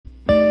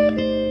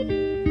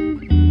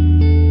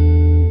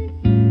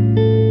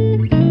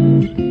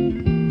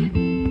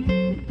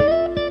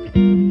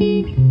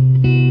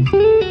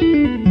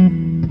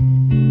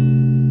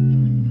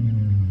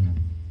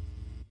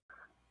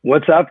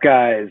What's up,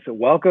 guys?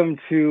 Welcome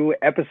to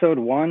episode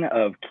 1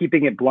 of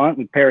Keeping It Blunt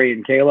with Perry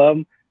and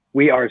Caleb.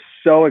 We are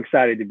so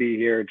excited to be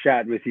here,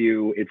 chat with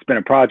you. It's been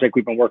a project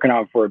we've been working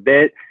on for a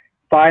bit.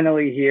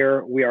 Finally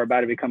here, we are about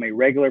to become a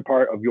regular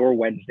part of your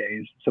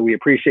Wednesdays. So we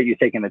appreciate you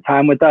taking the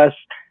time with us,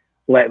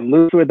 letting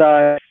loose with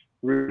us,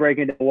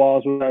 breaking down the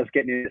walls with us,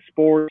 getting into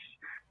sports,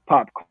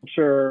 pop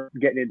culture,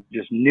 getting into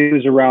just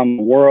news around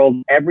the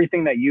world,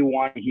 everything that you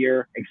want to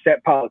hear,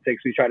 except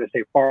politics. We try to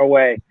stay far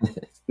away.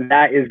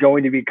 That is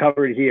going to be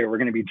covered here. We're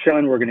going to be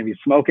chilling. We're going to be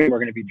smoking. We're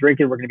going to be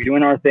drinking. We're going to be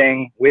doing our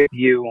thing with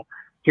you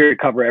here to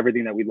cover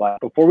everything that we'd like.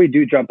 Before we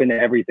do jump into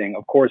everything,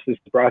 of course, this is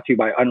brought to you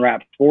by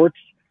Unwrapped Sports.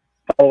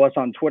 Follow us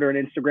on Twitter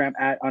and Instagram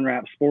at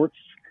Unwrapped Sports.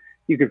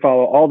 You can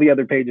follow all the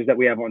other pages that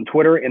we have on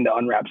Twitter in the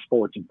Unwrapped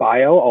Sports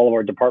bio. All of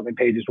our department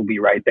pages will be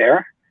right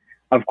there.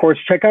 Of course,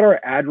 check out our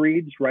ad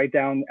reads right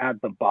down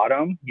at the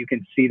bottom. You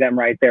can see them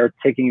right there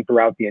ticking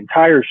throughout the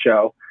entire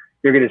show.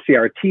 You're going to see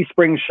our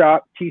Teespring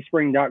shop,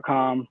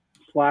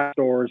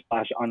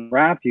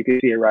 teespring.com/stores/unwrapped. You can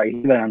see it right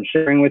here that I'm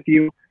sharing with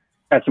you.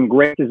 Got some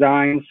great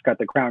designs. Got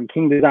the Crown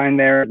King design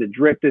there, the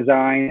drip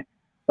design,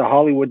 the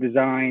Hollywood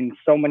design.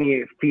 So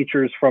many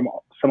features from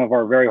some of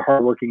our very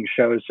hardworking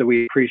shows. So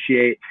we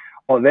appreciate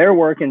all their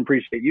work and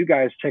appreciate you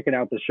guys checking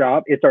out the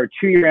shop. It's our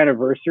 2-year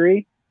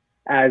anniversary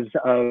as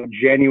of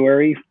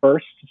January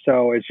 1st.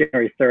 So it's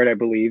January 3rd, I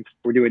believe.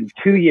 We're doing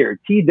 2-year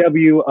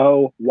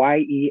TWOYEAR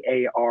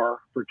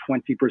for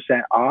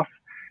 20% off.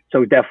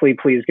 So definitely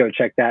please go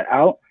check that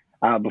out.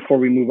 Before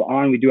we move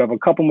on, we do have a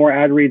couple more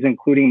ad reads,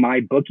 including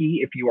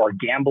MyBookie. If you are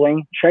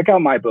gambling, check out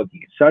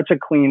MyBookie. Such a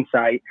clean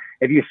site.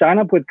 If you sign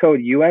up with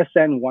code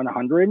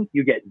USN100,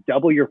 you get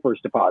double your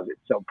first deposit.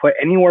 So put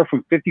anywhere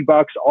from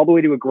 $50 all the way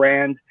to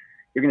 $1,000.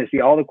 You're going to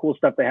see all the cool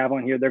stuff they have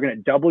on here. They're going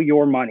to double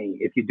your money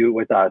if you do it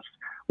with us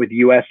with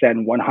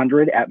USN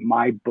 100 at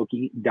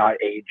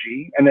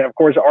mybookie.ag. And then, of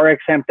course,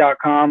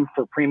 rxhemp.com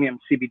for premium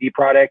CBD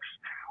products,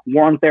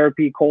 warm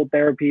therapy, cold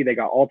therapy. They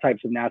got all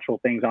types of natural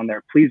things on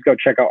there. Please go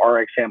check out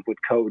RX Hemp with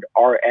code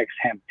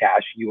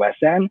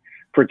RXHemp-USN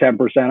for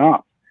 10%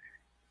 off.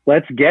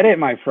 Let's get it,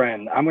 my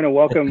friend. I'm going to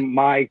welcome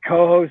my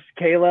co-host,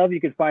 Caleb. You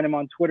can find him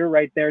on Twitter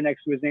right there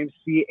next to his name,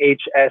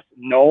 CHS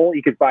Knoll.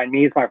 You can find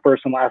me. It's my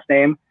first and last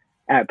name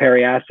at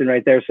Perry Aston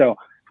right there. So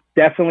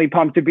definitely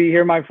pumped to be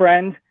here, my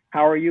friend.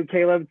 How are you,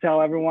 Caleb?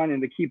 Tell everyone in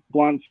the Keep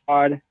Blunt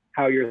squad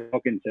how you're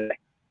smoking today.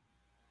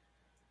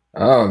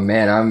 Oh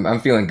man, I'm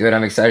feeling good.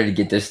 I'm excited to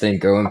get this thing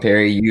going,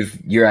 Perry.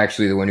 You're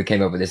actually the one who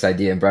came up with this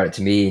idea and brought it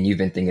to me, and you've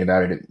been thinking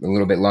about it a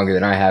little bit longer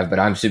than I have. But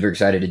I'm super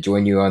excited to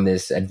join you on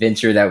this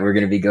adventure that we're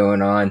going to be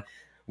going on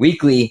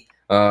weekly,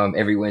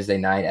 every Wednesday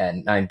night at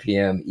 9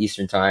 p.m.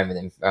 Eastern time,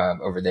 and then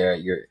over there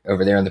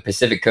on the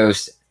Pacific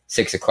Coast,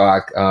 6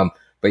 o'clock.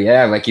 But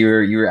yeah, like you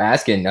were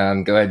asking,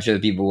 go ahead and show the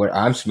people what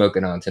I'm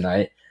smoking on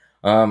tonight.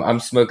 I'm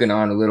smoking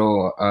on a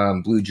little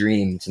Blue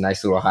Dream. It's a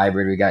nice little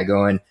hybrid we got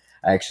going.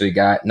 I actually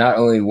got not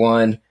only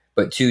 1,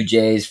 but 2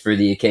 J's for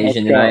the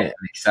occasion tonight. I'm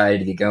excited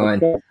to get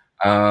going.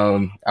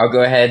 I'll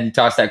go ahead and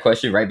toss that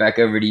question right back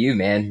over to you,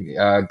 man.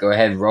 Go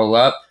ahead, roll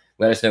up.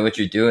 Let us know what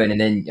you're doing.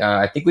 And then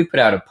I think we put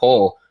out a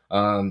poll,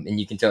 and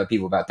you can tell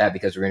people about that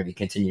because we're going to be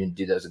continuing to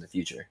do those in the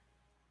future.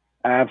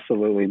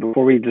 Absolutely.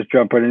 Before we just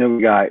jump right into it,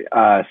 we got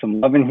some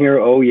love in here.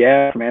 Oh,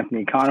 yeah, from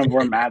Anthony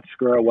Conover, Matt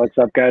Skura. What's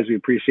up, guys? We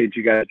appreciate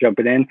you guys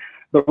jumping in.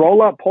 The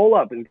roll-up,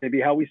 pull-up is going to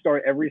be how we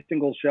start every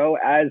single show,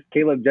 as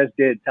Caleb just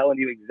did, telling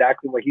you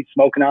exactly what he's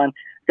smoking on.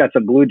 Got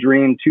some Blue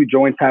Dream, 2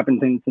 joints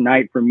happening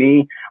tonight for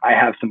me. I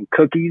have some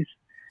cookies,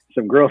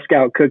 some Girl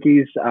Scout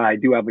cookies. I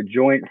do have a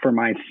joint for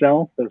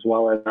myself, as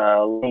well as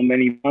a little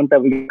mini month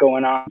that we got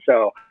going on.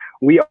 So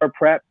we are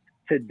prepped.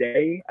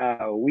 Today,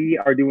 we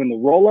are doing the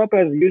roll-up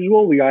as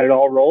usual. We got it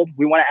all rolled.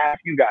 We want to ask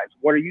you guys,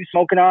 what are you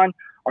smoking on?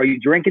 Are you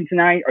drinking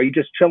tonight? Are you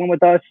just chilling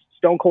with us?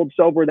 Stone cold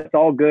sober, that's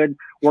all good.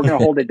 We're going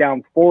to hold it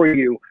down for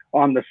you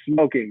on the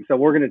smoking. So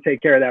we're going to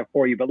take care of that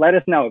for you. But let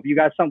us know if you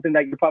got something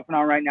that you're puffing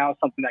on right now,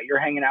 something that you're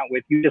hanging out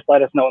with. You just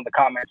let us know in the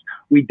comments.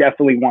 We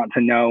definitely want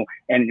to know,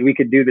 and we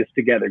could do this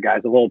together,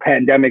 guys. A little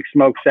pandemic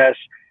smoke sesh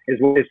is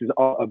what this is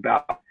all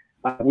about.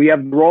 We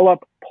have roll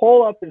up.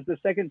 Poll up is the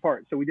second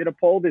part. So we did a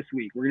poll this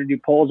week. We're going to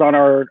do polls on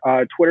our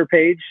Twitter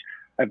page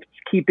of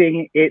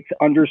Keeping It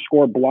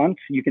 _Blunt.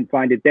 You can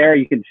find it there.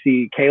 You can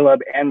see Caleb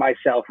and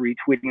myself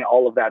retweeting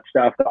all of that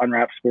stuff, the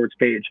Unwrapped Sports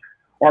page.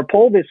 Our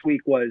poll this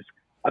week was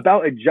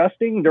about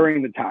adjusting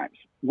during the times.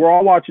 We're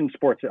all watching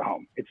sports at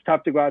home. It's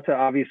tough to go out to,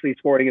 obviously,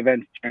 sporting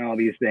events and all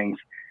these things.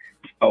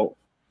 So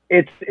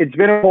it's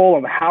been a poll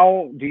of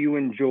how do you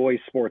enjoy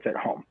sports at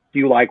home? Do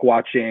you like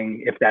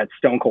watching, if that's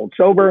stone cold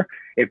sober,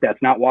 if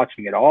that's not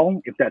watching at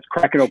all, if that's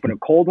cracking open a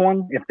cold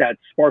one, if that's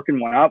sparking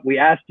one up? We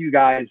asked you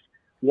guys,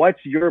 what's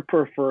your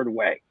preferred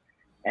way?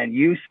 And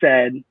you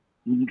said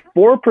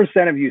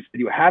 4% of you said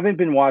you haven't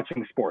been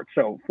watching sports.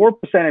 So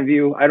 4% of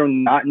you, I do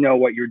not know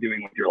what you're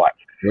doing with your life.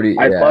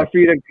 I'd love for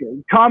you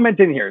to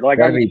comment in here. Like,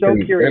 I'm so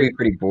curious. That'd be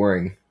pretty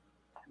boring.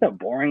 It's a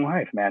boring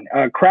life, man.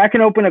 Cracking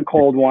open a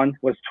cold one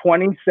was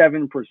 27%.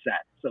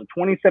 So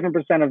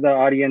 27% of the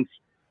audience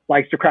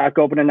likes to crack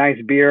open a nice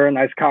beer, a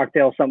nice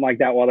cocktail, something like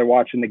that while they're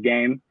watching the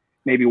game.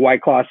 maybe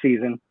White Claw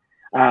season.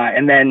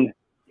 And then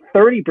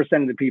 30%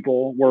 of the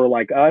people were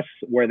like us,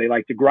 where they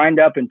like to grind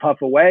up and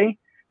puff away.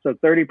 So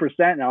 30%,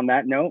 and on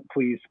that note,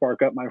 please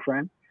spark up, my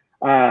friend.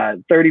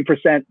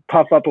 30%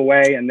 puff up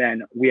away. And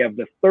then we have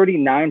the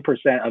 39%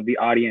 of the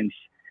audience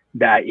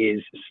that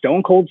is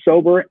stone cold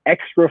sober,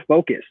 extra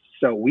focused.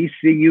 So we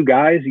see you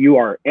guys, you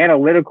are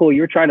analytical.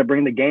 You're trying to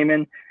bring the game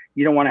in.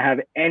 You don't want to have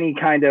any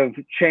kind of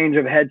change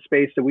of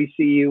headspace. So we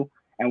see you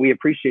and we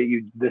appreciate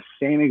you the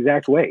same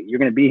exact way. You're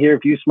going to be here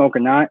if you smoke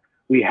or not.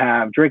 We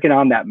have drinking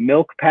on that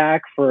milk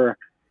pack for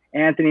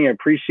Anthony. I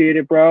appreciate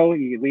it, bro.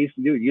 You at least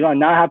do. You don't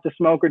not have to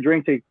smoke or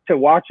drink to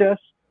watch us,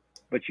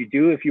 but you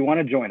do if you want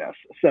to join us.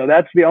 So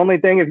that's the only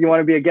thing. If you want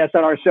to be a guest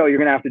on our show, you're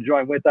going to have to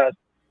join with us.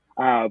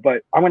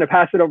 But I'm going to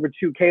pass it over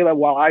to Caleb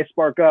while I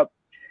spark up.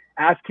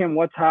 Ask him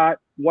what's hot,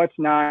 what's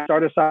not.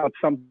 Start us out with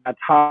something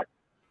that's hot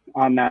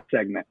on that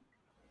segment.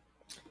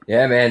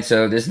 Yeah, man.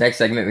 So this next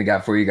segment we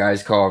got for you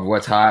guys called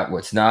What's Hot,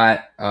 What's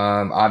Not.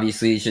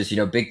 Obviously, it's just,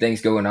 big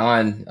things going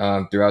on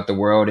throughout the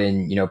world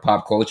and,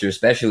 pop culture,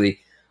 especially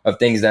of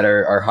things that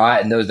are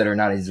hot and those that are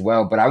not as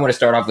well. But I want to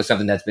start off with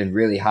something that's been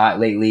really hot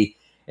lately,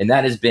 and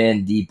that has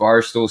been the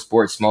Barstool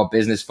Sports Small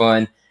Business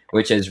Fund,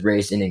 which has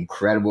raised an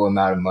incredible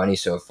amount of money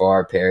so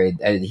far, Perry.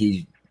 And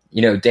he,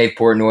 Dave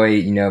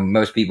Portnoy,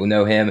 most people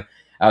know him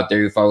out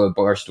there who follow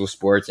Barstool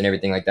Sports and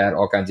everything like that,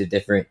 all kinds of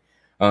different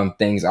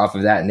things off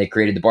of that. And they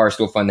created the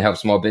Barstool Fund to help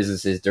small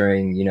businesses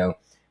during,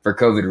 for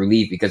COVID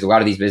relief, because a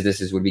lot of these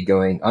businesses would be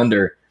going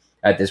under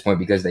at this point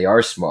because they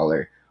are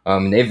smaller.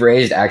 And they've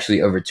raised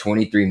actually over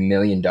 $23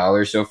 million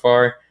so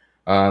far,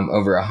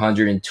 over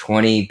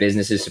 120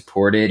 businesses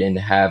supported, and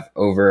have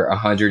over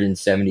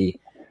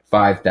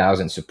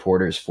 175,000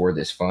 supporters for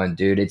this fund,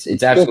 dude. It's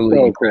absolutely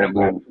so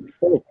incredible.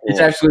 Cool. It's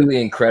absolutely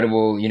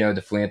incredible,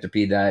 the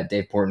philanthropy that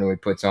Dave Portnoy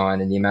puts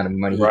on and the amount of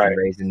money he can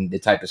raise and the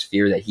type of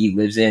sphere that he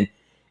lives in.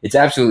 It's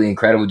absolutely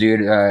incredible,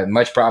 dude.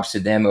 Much props to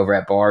them over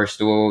at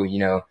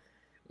Barstool.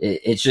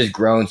 It's just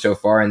grown so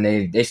far, and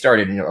they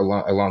started a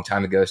long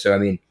time ago. So, I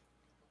mean,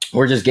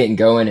 we're just getting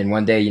going, and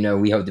one day,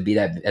 we hope to be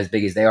that as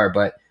big as they are.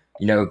 But,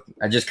 I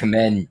just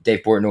commend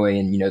Dave Portnoy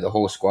and, the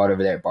whole squad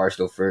over there at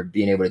Barstool for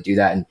being able to do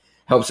that and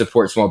help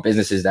support small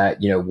businesses that,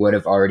 would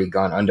have already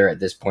gone under at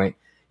this point,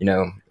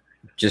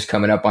 just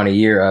coming up on a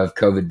year of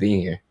COVID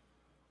being here.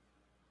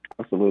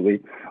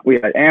 Absolutely. We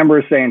had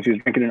Amber saying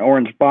she's drinking an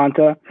orange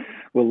Fanta.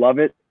 We'll love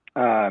it.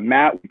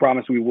 Matt, we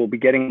promise we will be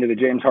getting into the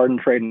James Harden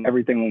trade and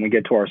everything when we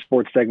get to our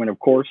sports segment, of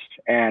course.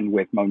 And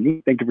with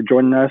Monique, thank you for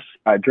joining us.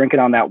 Drinking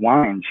on that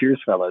wine.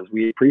 Cheers, fellas.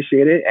 We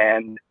appreciate it.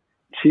 And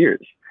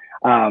cheers.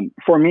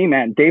 For me,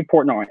 man, Dave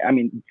Portnoy,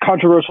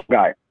 controversial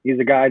guy. He's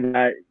a guy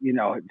that,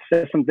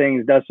 says some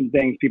things, does some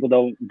things. People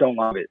don't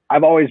love it.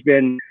 I've always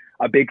been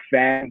a big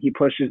fan. He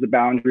pushes the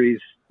boundaries,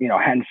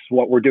 hence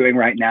what we're doing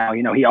right now.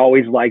 He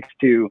always likes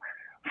to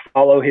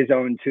follow his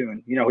own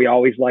tune. He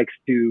always likes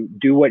to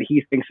do what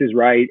he thinks is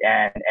right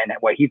and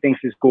what he thinks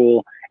is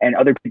cool, and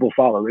other people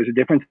follow. There's a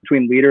difference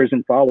between leaders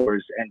and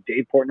followers, and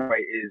Dave Portnoy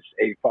is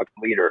a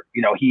fucking leader.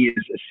 He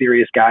is a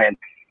serious guy, and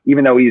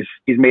even though he's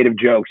made of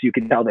jokes, you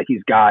can tell that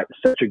he's got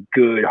such a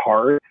good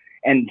heart.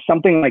 And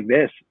something like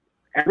this,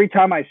 every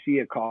time I see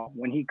a call,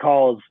 when he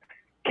calls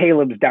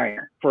Caleb's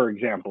Diner, for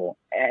example,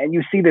 and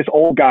you see this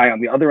old guy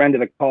on the other end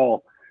of the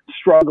call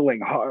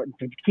struggling hard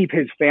to keep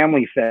his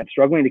family fed,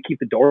 struggling to keep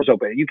the doors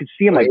open. You can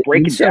see him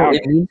breaking down.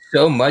 It means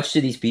so much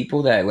to these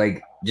people that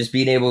just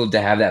being able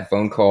to have that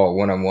phone call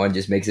one-on-one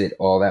just makes it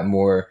all that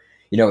more,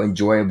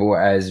 enjoyable,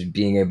 as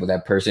being able,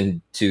 that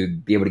person to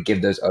be able to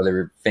give those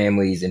other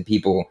families and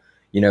people,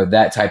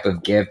 that type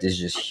of gift is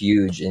just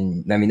huge.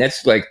 And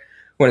that's one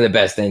of the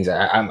best things.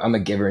 I'm a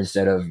giver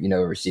instead of,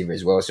 a receiver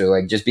as well. So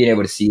just being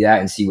able to see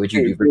that and see what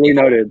you do for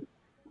people. Noted.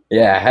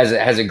 Yeah. Has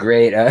a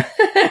great,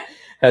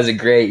 has a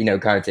great,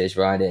 connotation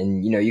behind it.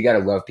 And, you got to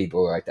love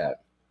people like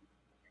that.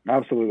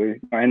 Absolutely.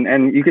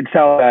 And you could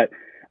tell that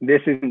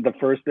this isn't the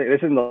first thing, this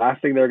isn't the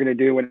last thing they're going to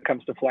do when it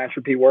comes to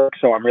philanthropy work.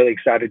 So I'm really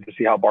excited to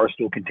see how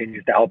Barstool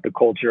continues to help the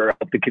culture,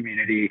 help the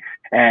community.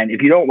 And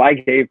if you don't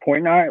like Dave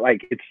Portnoy,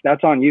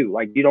 that's on you.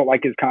 You don't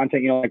like his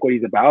content, you don't like what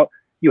he's about.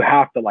 You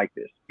have to like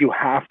this. You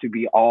have to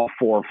be all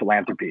for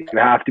philanthropy. You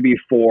have to be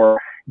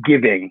for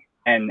giving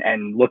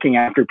and looking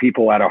after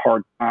people at a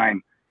hard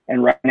time.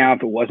 And right now,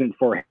 if it wasn't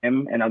for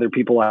him and other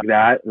people like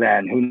that,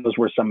 then who knows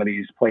where some of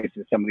these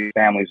places, some of these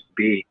families would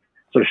be.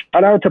 So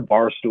shout out to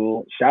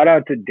Barstool. Shout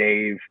out to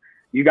Dave.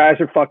 You guys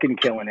are fucking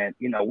killing it.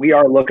 We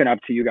are looking up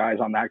to you guys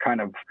on that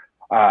kind of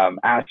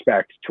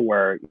aspect, to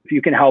where if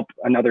you can help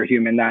another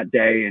human that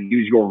day and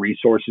use your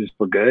resources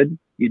for good,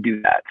 you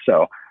do that.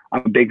 So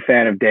I'm a big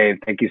fan of Dave.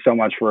 Thank you so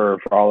much for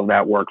all of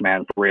that work,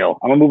 man, for real.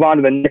 I'm going to move on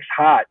to the next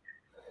hot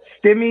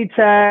Stimmy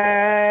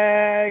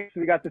text.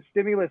 We got the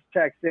stimulus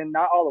text in,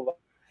 not all of them.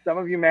 Some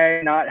of you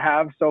may not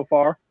have so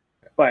far,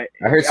 but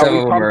I heard some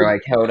of them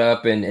are held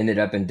up and ended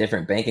up in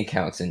different bank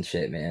accounts and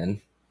shit,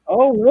 man.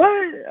 Oh,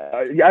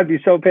 what? I'd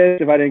be so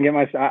pissed if I didn't get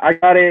my. I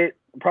got it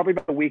probably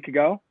about a week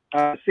ago.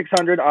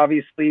 600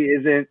 obviously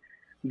isn't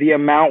the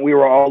amount we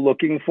were all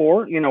looking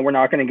for. We're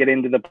not going to get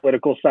into the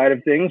political side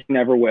of things. We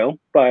never will.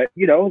 But,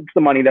 it's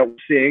the money that we're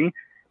seeing.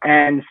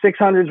 And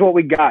 600 is what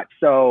we got.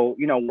 So,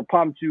 we're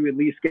pumped to at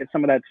least get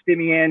some of that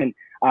stimmy in. And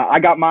I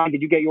got mine.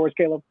 Did you get yours,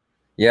 Caleb?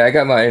 Yeah, I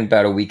got mine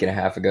about a week and a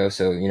half ago.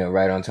 So,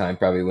 right on time,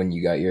 probably when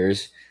you got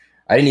yours.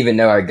 I didn't even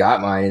know I got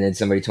mine. And then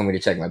somebody told me to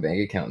check my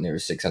bank account and there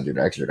was $600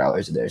 extra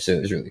there. So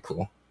it was really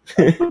cool.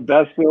 That's the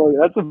best feeling.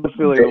 That's the best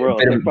feeling in the world.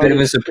 Bit of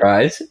a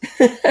surprise.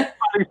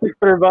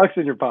 $600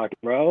 in your pocket,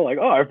 bro. Like,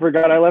 I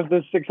forgot I left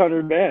this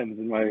 600 bands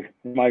in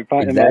my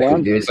pocket.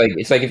 Exactly, dude.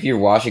 It's like if you're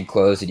washing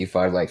clothes and you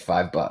find like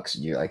 $5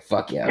 and you're like,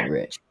 fuck yeah, I'm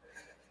rich.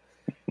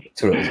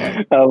 That's what it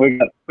was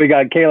like. We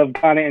got Caleb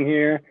Conant in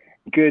here.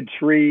 Good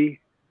tree.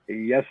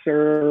 Yes,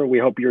 sir. We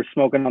hope you're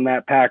smoking on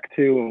that pack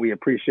too, and we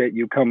appreciate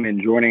you coming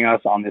and joining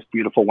us on this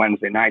beautiful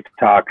Wednesday night to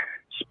talk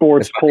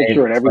sports,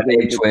 culture, and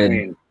everything in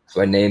between. That's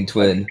my name,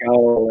 Twin.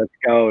 Let's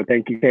go.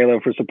 Thank you,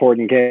 Caleb, for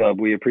supporting Caleb.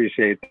 We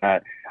appreciate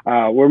that.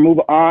 We'll move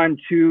on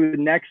to the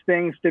next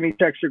thing. Stimmy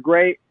checks are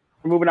great.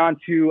 We're moving on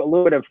to a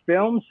little bit of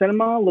film,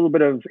 cinema, a little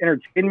bit of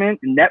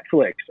entertainment,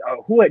 Netflix.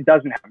 Who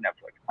doesn't have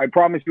Netflix? I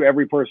promise you,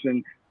 every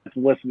person that's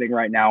listening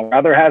right now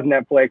either has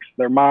Netflix,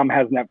 their mom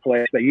has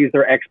Netflix, they use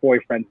their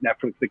ex-boyfriend's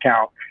Netflix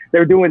account.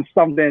 They're doing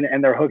something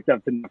and they're hooked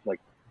up to Netflix.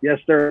 Yes,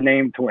 sir.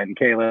 Name Twin,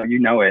 Caleb. You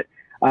know it.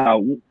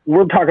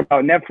 We're talking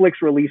about Netflix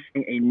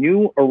releasing a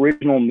new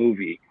original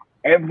movie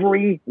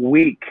every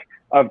week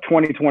of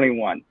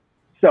 2021.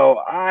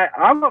 So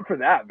I'm up for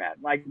that, man.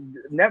 Like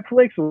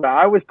Netflix,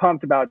 I was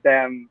pumped about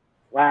them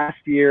last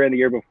year and the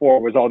year before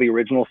was all the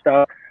original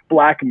stuff.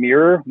 Black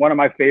Mirror, one of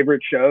my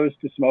favorite shows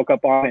to smoke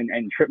up on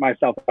and trip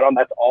myself out on.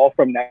 That's all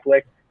from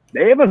Netflix.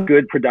 They have a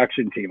good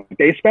production team.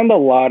 They spend a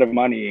lot of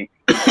money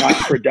on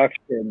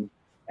production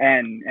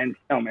and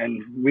film.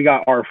 And we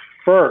got our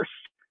first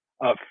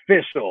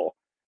official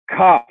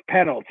cop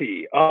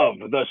penalty of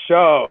the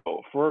show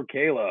for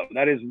Caleb.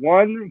 That is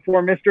one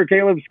for Mr.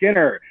 Caleb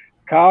Skinner.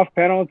 Cough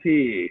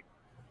penalty.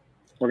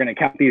 We're going to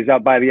count these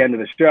up by the end of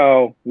the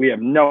show. We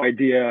have no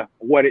idea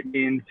what it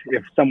means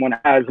if someone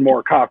has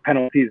more cough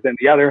penalties than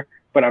the other,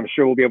 but I'm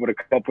sure we'll be able to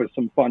come up with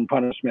some fun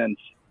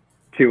punishments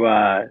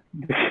to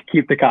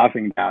keep the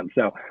coughing down.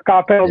 So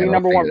cough penalty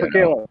number one for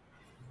Caleb.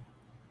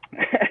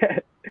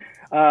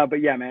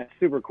 But yeah, man,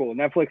 super cool.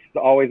 Netflix is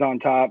always on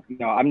top.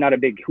 I'm not a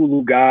big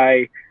Hulu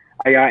guy.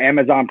 I got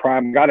Amazon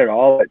Prime, got it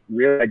all, but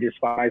really I just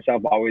find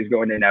myself always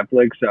going to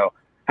Netflix. So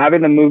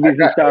having the movies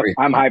and stuff, everything.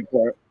 I'm hyped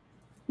for it.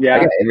 Yeah, I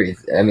got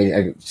everything. I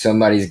mean,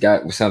 somebody's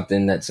got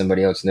something that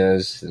somebody else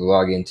knows to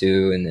log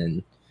into, and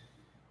then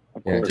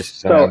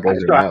just so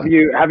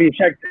have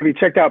you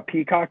checked out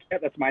Peacock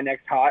yet? That's my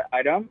next hot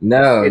item.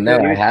 No,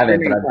 I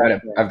haven't,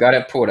 but I've got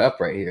it pulled up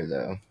right here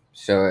though.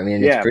 So I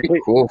mean, it's pretty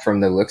cool from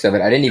the looks of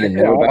it. I didn't even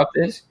know about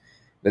this,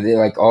 but they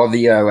like all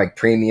the like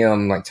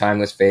premium, like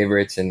timeless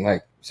favorites, and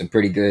like some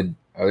pretty good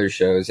other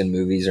shows and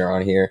movies are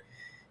on here.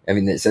 I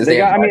mean, it says they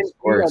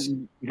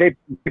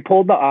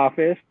pulled The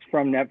Office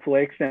from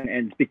Netflix,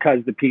 and because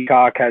the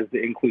Peacock has the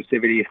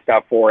inclusivity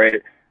stuff for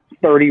it,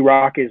 30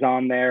 Rock is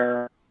on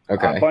there.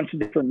 Okay. A bunch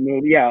of different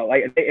movies. Yeah,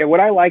 what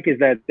I like is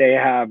that they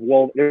have,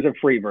 there's a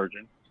free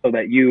version so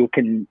that you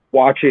can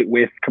watch it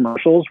with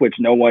commercials, which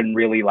no one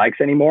really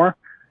likes anymore.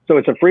 So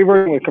it's a free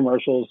version with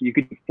commercials. You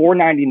could do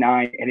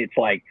 $4.99, and it's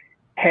like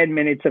 10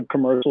 minutes of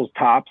commercials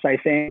tops, I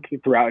think,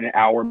 throughout an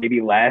hour,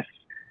 maybe less.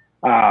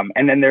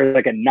 And then there's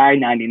like a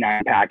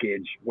 $9.99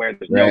 package where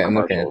there's no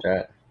commercials.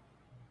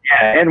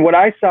 Yeah, and what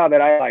I saw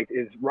that I liked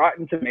is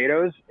Rotten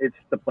Tomatoes. It's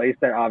the place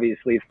that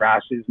obviously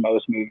thrashes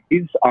most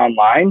movies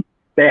online.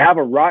 They have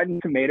a Rotten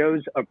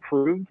Tomatoes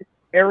approved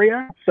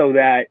area so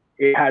that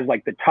it has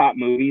like the top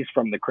movies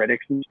from the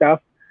critics and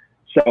stuff.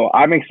 So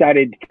I'm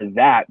excited for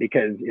that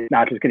because it's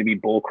not just going to be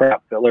bullcrap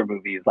filler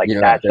movies like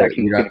that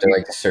section. You don't have to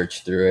like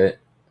search through it.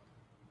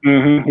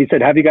 Mm-hmm. He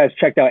said, "Have you guys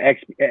checked out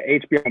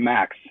HBO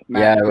Max?"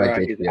 Yeah, I like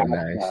HBO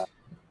Max.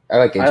 I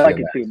like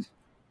it too.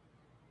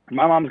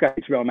 My mom's got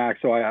HBO Max,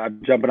 so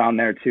I'm jumping on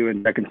there too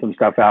and checking some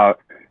stuff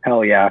out.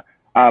 Hell yeah!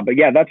 But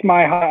yeah, that's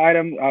my hot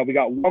item. We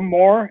got one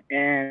more,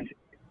 and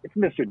it's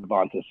Mr.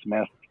 Devonta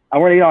Smith. I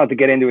really don't have to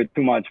get into it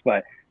too much,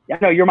 but I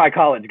know you're my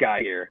college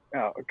guy here.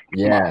 Oh,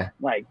 yeah.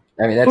 Like,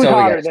 I mean, that's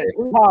all we got.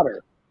 Who's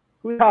hotter?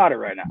 Who's hotter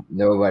right now?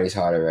 Nobody's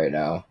hotter right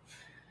now.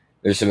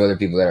 There's some other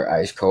people that are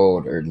ice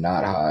cold or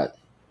not hot.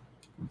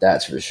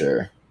 That's for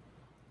sure.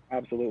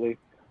 Absolutely.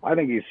 I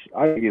think he's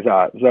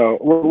hot. So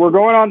we're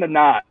going on to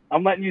not.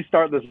 I'm letting you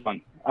start this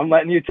one. I'm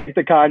letting you take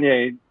the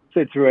Kanye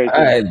situation.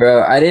 All right,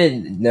 bro. I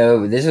didn't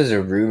know this was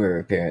a rumor.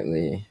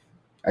 Apparently,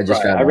 I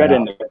just found. I read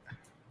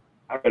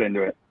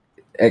into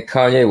it.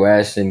 Kanye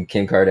West and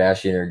Kim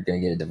Kardashian are gonna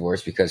get a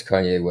divorce because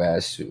Kanye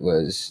West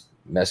was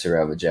messing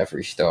around with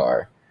Jeffree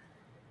Star.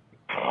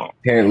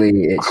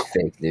 Apparently, it's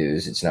fake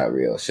news. It's not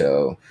real.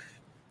 So,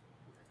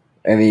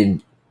 I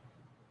mean.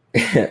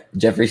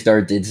 Jeffree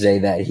Star did say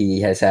that he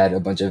has had a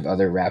bunch of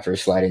other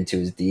rappers slide into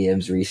his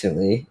DMs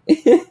recently.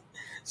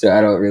 So I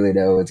don't really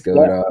know what's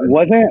going on.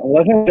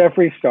 Wasn't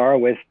Jeffree Star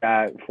with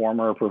that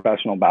former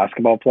professional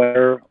basketball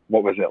player?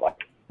 What was it like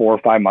 4 or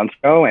 5 months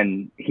ago,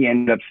 and he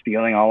ended up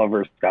stealing all of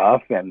her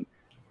stuff and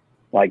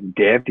like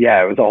dipped.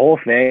 Yeah, it was a whole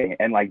thing,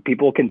 and like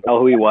people can tell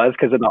who he was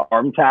because of the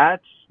arm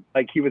tats.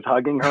 Like he was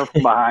hugging her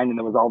from behind, and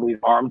there was all these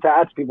arm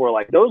tats. People were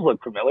like, "Those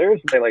look familiar."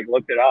 So they like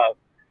looked it up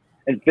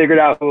and figured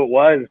out who it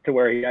was, to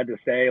where he had to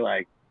say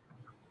like,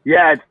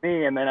 "Yeah, it's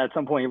me." And then at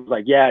some point he was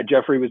like, "Yeah,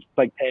 Jeffrey was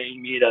like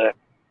paying me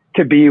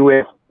to be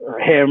with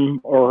him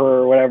or her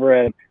or whatever."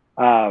 And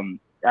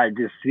I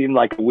just seemed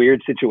like a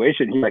weird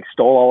situation. He like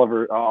stole all of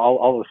her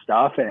all the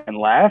stuff and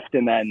left,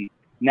 and then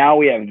now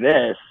we have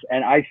this.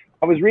 And I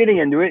was reading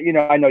into it. You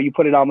know, I know you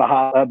put it on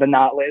the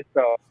not list,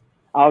 so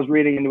I was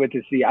reading into it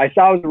to see. I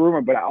saw it was a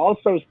rumor, but I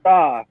also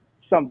saw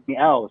something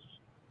else.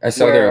 I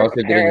saw they're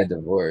also getting a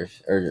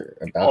divorce or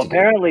about to.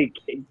 Apparently,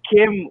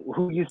 Kim,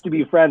 who used to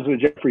be friends with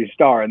Jeffree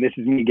Star, and this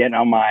is me getting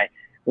on my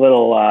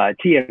little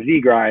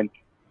TMZ grind,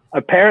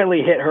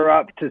 apparently hit her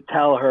up to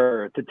tell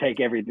her to take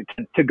everything,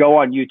 to go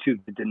on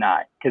YouTube to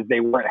deny, because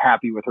they weren't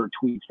happy with her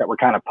tweets that were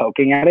kind of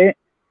poking at it.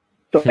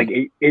 So like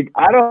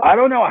I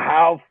don't know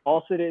how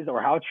false it is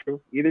or how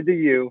true, either do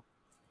you,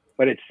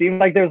 but it seems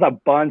like there's a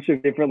bunch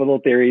of different little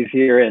theories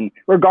here. And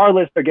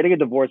regardless, they're getting a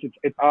divorce.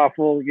 It's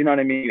awful. You know what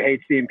I mean? You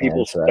hate seeing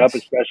people split up,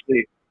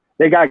 especially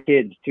they got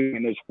kids too,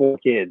 and there's 4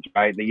 kids,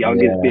 right? The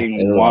youngest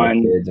being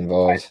 1. Kids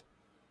involved.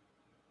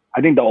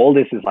 I think the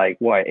oldest is like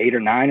what, 8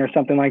 or 9 or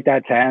something like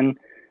that. 10,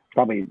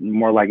 probably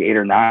more like 8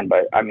 or 9.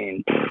 But I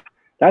mean,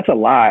 that's a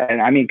lot.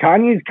 And I mean,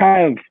 Kanye's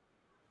kind of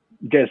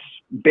just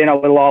been a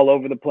little all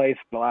over the place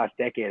for the last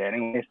decade,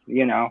 anyways.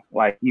 You know,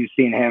 like you've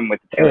seen him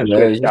with the Taylor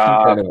Swift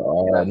stuff. Kind of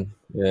odd.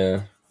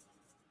 Yeah.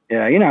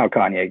 Yeah, you know how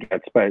Kanye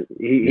gets, but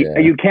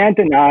you can't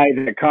deny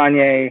that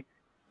Kanye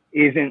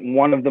isn't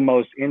one of the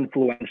most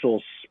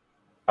influential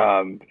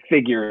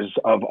figures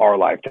of our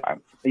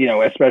lifetime. You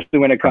know, especially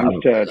when it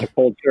comes to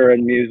culture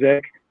and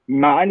music.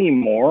 Not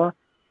anymore,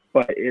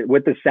 but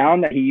with the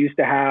sound that he used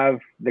to have,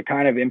 the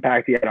kind of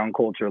impact he had on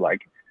culture,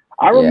 like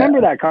I remember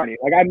that Kanye.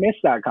 Like I miss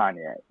that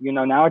Kanye. You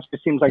know, now it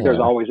just seems like there's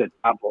always a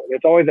tabloid.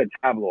 It's always a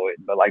tabloid,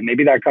 but like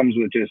maybe that comes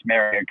with just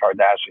marrying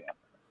Kardashian.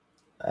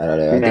 I don't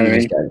know. I think he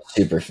just got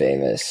super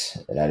famous,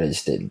 and I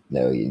just didn't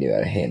know he knew how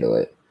to handle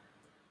it.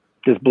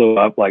 Just blew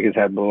up, like his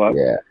head blew up.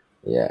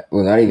 Yeah.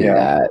 Well, not even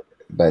that,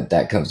 but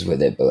that comes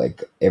with it. But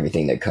like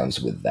everything that comes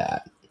with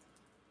that,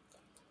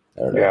 I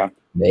don't know. Yeah,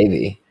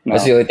 maybe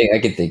that's the only thing I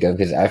could think of,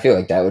 because I feel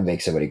like that would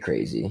make somebody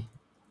crazy.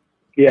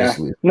 Yeah,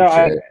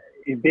 no,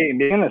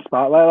 being in a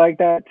spotlight like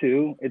that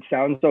too, it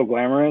sounds so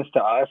glamorous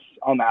to us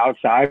on the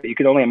outside, but you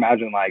could only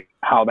imagine like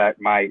how that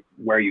might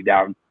wear you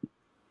down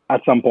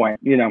at some point.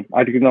 You know,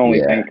 I can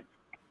only think.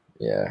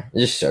 Yeah, it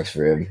just sucks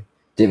for him.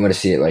 Didn't want to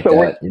see it like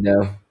that, you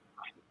know?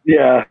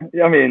 Yeah,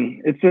 I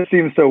mean, it just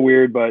seems so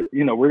weird, but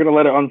you know, we're gonna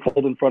let it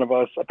unfold in front of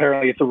us.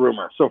 Apparently, it's a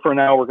rumor, so for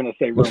now, we're gonna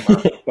say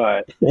rumor,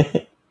 but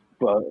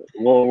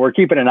we're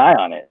keeping an eye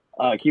on it.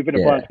 Keeping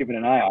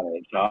an eye on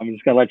it. So I'm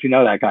just gonna let you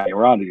know that, Kanye.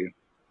 We're on to you.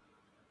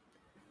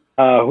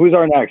 Who's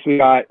our next? We're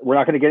not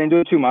going to get into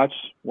it too much.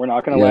 We're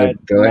not going to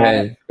Go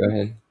ahead.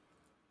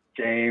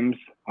 James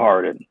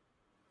Harden.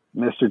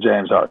 Mr.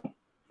 James Harden.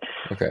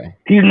 Okay.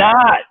 He's not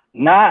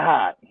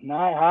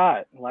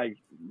hot. Like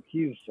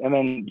and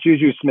then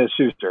Juju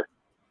Smith-Schuster.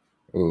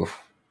 Oof.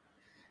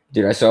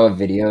 Dude, I saw a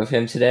video of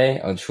him today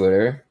on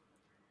Twitter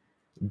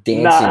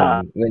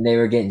dancing when they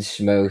were getting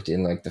smoked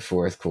in like the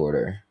fourth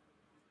quarter.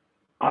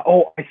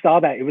 I saw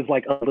that. It was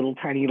like a little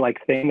tiny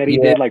like thing that he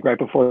did like right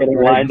before getting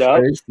lined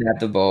up. He snapped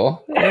the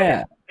ball.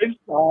 Yeah. I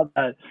saw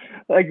that.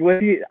 Like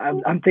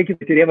I'm thinking,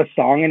 did he have a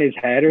song in his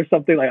head or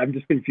something? Like I'm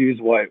just confused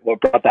what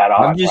brought that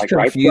on. I'm just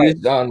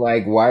confused on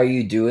like, why are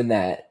you doing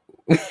that?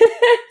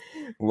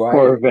 Why?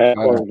 Poor vet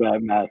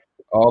mess.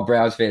 All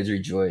Browns fans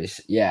rejoice.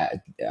 Yeah.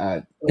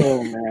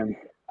 Oh man.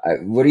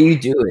 What are you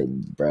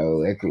doing, bro?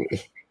 Like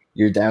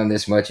you're down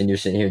this much and you're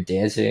sitting here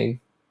dancing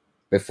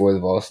before the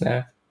ball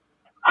snap?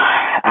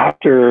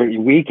 After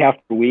week of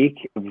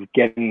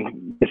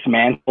getting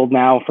dismantled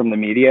now from the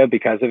media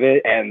because of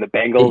it, and the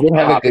Bengals. He did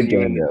have a good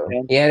game though.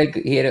 He had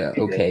an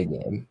okay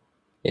game.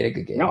 He had a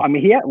good game. No, I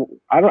mean he had.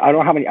 I don't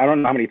know how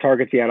many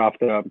targets he had off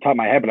the top of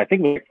my head, but I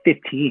think it was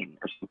like 15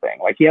 or something.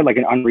 Like he had like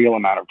an unreal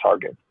amount of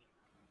targets.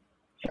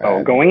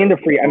 So going into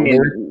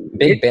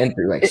Big Ben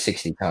threw like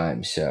 60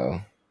 times. So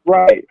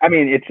right. I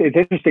mean, it's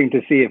interesting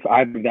to see if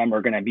either of them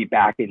are going to be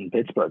back in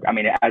Pittsburgh. I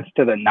mean, it adds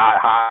to the not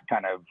hot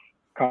kind of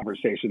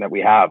conversation that we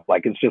have.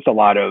 Like it's just a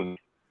lot of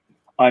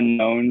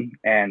unknown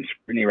and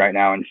scrutiny right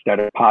now instead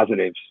of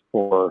positives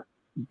for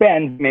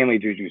Ben, mainly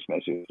Juju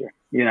Smith-Schuster.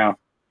 You know,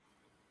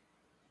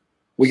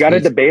 we got a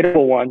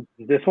debatable one.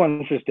 This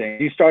one's interesting.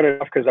 You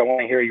started off because I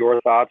want to hear your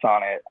thoughts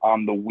on it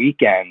on the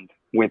weekend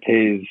with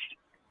his,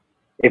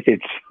 if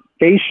it's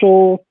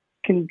facial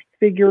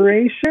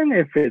configuration,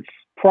 if it's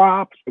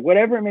props,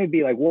 whatever it may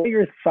be. Like, what are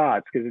your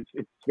thoughts? Because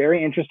it's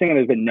very interesting and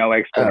there's been no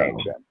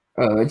explanation.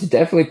 Oh, it's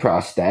definitely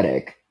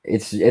prosthetic.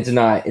 It's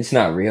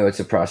not real. It's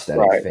a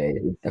prosthetic face.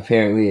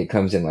 Apparently, it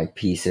comes in like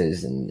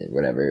pieces and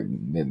whatever,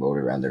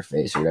 molded around their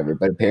face or whatever.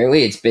 But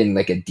apparently, it's been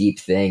like a deep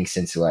thing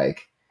since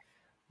like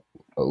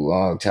a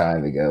long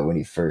time ago when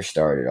he first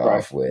started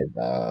off with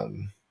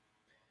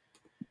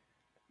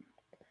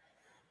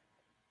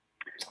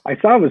I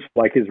saw it was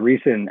like his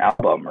recent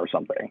album or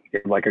something.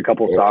 It was like a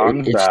couple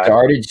songs. It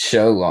started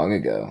so long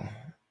ago.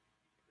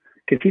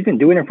 Because he's been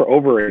doing it for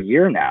over a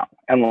year now,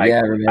 and like,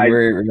 yeah,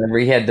 remember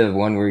he had the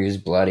one where he was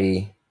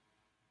bloody.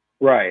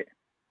 Right.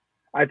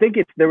 I think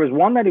there was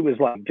one that he was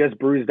like just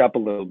bruised up a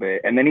little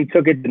bit, and then he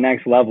took it to the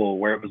next level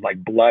where it was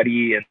like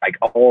bloody and like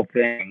a whole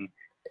thing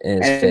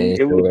in his face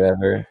or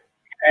whatever.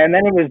 And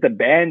then it was the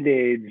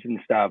bandage and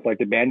stuff, like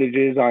the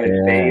bandages on his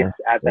face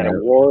at that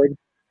award.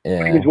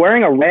 Yeah. He was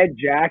wearing a red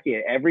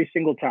jacket every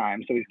single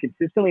time, so he's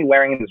consistently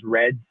wearing this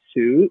red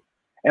suit.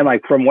 And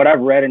like from what I've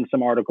read in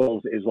some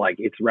articles, is like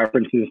it's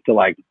references to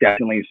like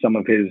definitely some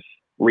of his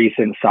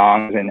recent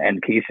songs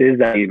and pieces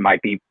that he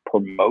might be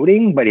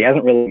promoting, but he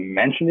hasn't really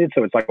mentioned it.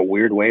 So it's like a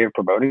weird way of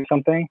promoting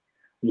something.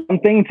 One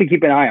thing to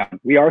keep an eye on.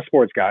 We are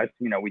sports guys.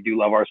 You know, we do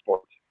love our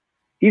sports.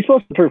 He's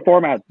supposed to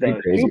perform at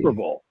the Super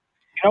Bowl.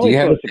 Do you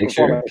have a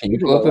picture? Can you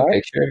pull up a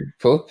picture?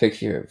 Pull up a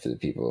picture for the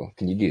people.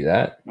 Can you do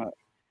that?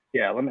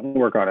 Yeah, let me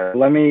work on it. In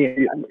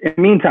the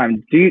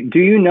meantime, do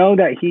you know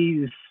that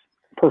he's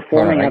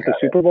performing at the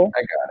Super Bowl?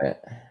 I got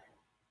it.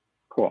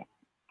 Cool.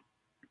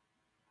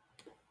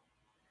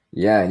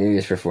 Yeah, I knew he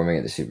was performing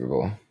at the Super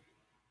Bowl.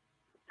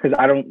 Because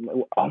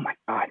oh my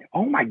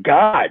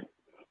God.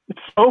 It's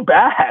so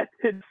bad.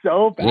 It's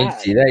so bad. You didn't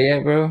see that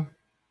yet, bro?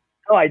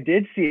 No, I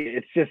did see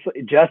it. It's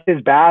just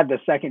as bad the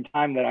second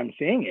time that I'm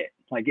seeing it.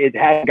 Like it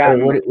has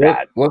gotten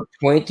bad. What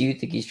point do you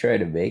think he's trying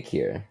to make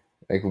here?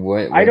 Like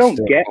what? I don't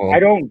get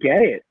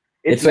it.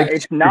 It's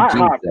not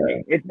hot for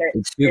me. It's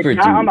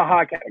not on the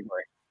hot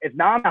category. It's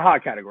not on the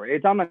hot category.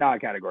 It's on the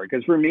not category.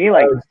 Because for me,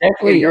 like it's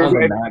definitely on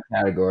the not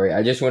category.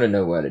 I just want to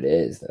know what it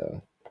is,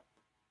 though.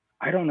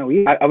 I don't know.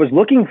 I was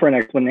looking for an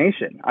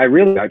explanation. I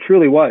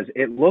truly was.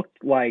 It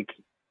looked like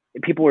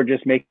people were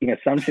just making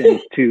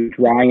assumptions to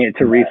drawing it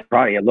to Reese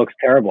Brody. It looks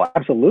terrible.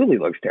 Absolutely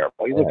looks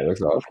terrible. He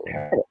looks awful.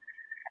 Terrible.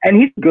 And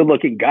he's a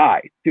good-looking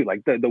guy, too.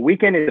 Like, the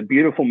Weeknd is a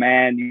beautiful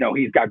man. You know,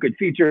 he's got good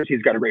features.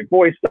 He's got a great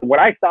voice. So when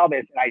I saw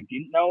this and I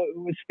didn't know it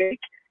was fake,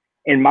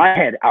 in my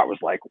head, I was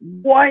like,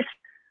 what?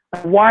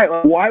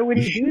 Why would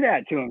he do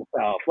that to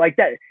himself? Like,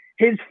 that,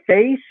 his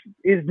face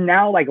is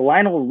now like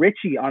Lionel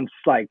Richie on,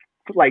 like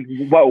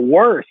what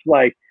worse?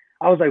 Like,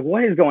 I was like,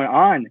 what is going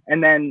on?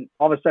 And then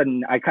all of a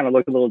sudden, I kind of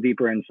looked a little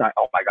deeper inside.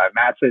 Oh, my God,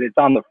 Matt said it's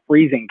on the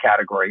freezing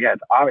category. Yeah,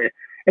 it's obvious.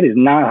 It is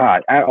not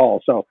hot at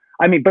all. So,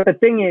 I mean, but the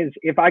thing is,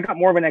 if I got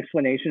more of an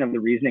explanation of the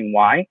reasoning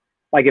why,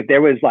 like if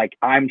there was like,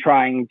 I'm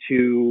trying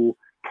to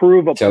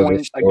prove a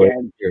point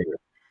against,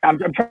 I'm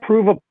trying to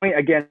prove a point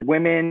against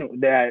women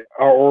that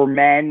or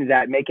men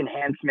that make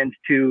enhancements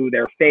to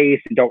their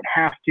face and don't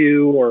have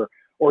to,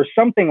 or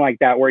something like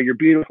that, where you're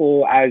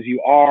beautiful as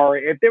you are.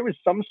 If there was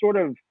some sort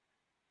of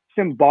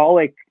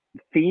symbolic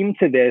theme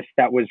to this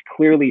that was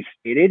clearly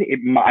stated,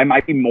 I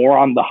might be more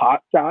on the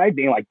hot side,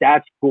 being like,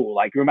 that's cool.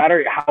 Like, no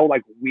matter how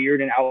like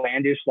weird and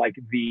outlandish, like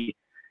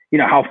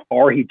how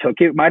far he took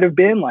it might have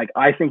been, like,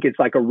 I think it's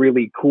like a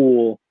really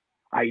cool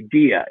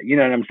idea. You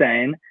know what I'm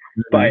saying?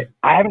 Mm-hmm. But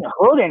I haven't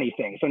heard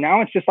anything. So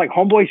now it's just like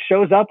homeboy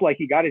shows up like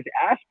he got his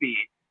ass beat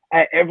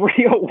at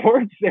every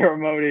award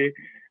ceremony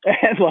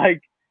and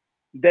like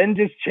then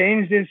just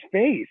changed his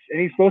face,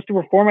 and he's supposed to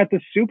perform at the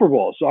Super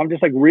Bowl. So I'm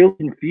just like real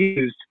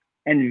confused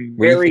and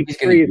very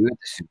curious.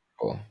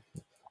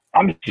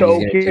 I'm so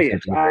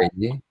curious.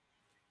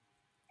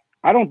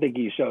 I don't think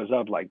he shows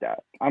up like that.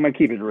 I'm gonna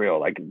keep it real.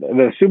 Like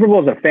the Super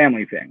Bowl is a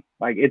family thing.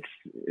 Like it's,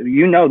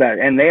 you know that,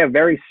 and they have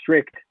very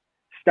strict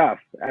stuff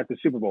at the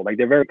Super Bowl. Like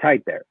they're very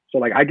tight there. So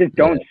like I just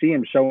don't see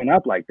him showing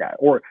up like that,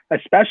 or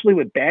especially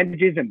with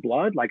bandages and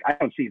blood. Like I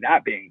don't see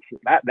that being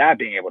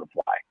able to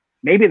fly.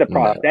 Maybe the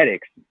prosthetics,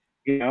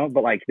 you know,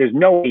 but like there's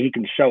no way he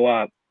can show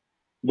up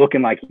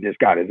looking like he just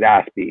got his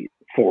ass beat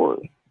for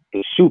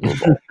the Super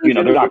Bowl. You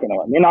know, they're not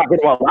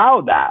gonna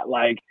allow that.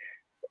 Like,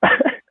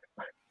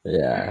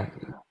 yeah,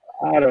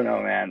 I don't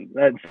know, man.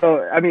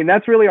 So I mean,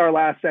 that's really our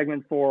last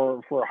segment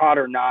for Hot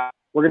or Not.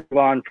 We're gonna go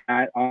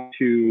on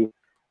to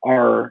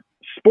our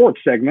sports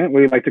segment.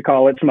 We like to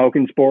call it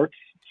Smoking Sports.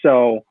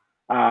 So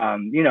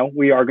you know,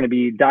 we are going to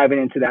be diving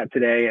into that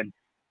today, and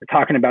we're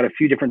talking about a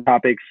few different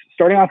topics.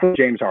 Starting off with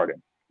James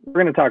Harden, we're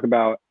going to talk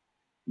about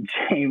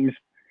James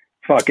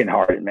fucking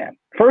Harden, man.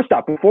 First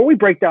off, before we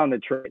break down the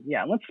trade,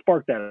 let's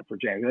spark that up for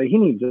James. He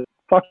needs a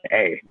fucking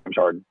James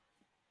Harden.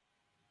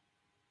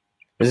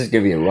 This is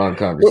going to be a long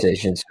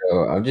conversation, so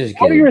I'm just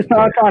What are your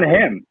thoughts on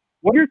him?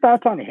 What are your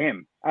thoughts on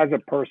him as a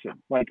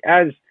person? Like,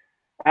 as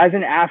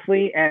an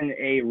athlete and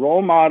a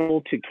role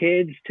model to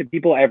kids, to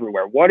people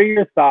everywhere, what are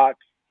your thoughts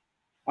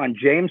on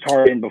James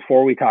Harden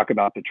before we talk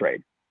about the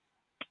trade?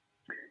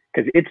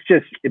 Because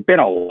it's been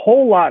a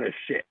whole lot of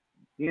shit.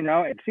 You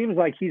know, it seems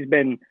like he's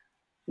been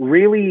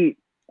really,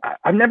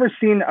 I've never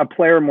seen a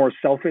player more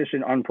selfish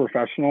and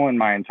unprofessional in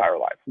my entire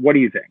life. What do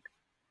you think?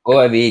 Well,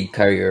 I mean,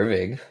 Kyrie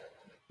Irving,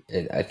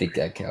 I think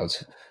that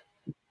counts.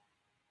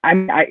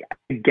 I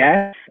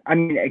guess,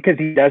 because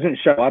he doesn't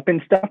show up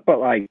and stuff,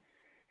 but like,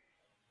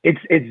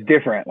 it's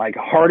different. Like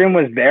Harden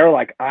was there,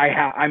 like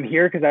I'm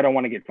here because I don't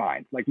want to get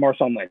fined, like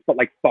Marshawn Lynch, but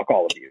like fuck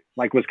all of you,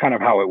 like was kind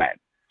of how it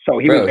went. So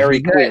he was Bro, very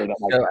he got clear that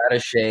like so out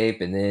of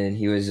shape, and then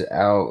he was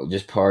out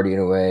just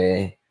partying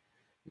away,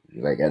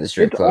 like at the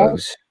strip it's all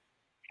clubs.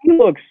 he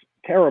looks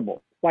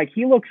terrible. Like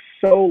he looks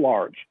so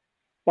large.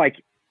 Like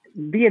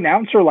the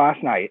announcer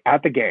last night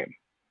at the game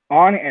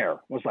on air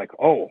was like,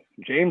 "Oh,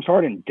 James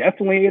Harden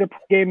definitely ate a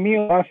game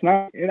meal last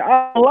night," and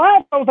I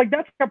laughed. I was like,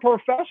 "That's a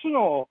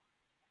professional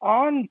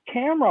on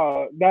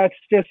camera that's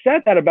just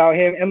said that about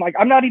him." And like,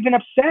 I'm not even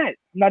upset.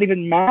 I'm not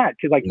even mad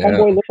because like No,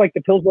 homeboy looks like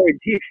the Pillsbury.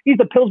 He's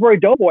the Pillsbury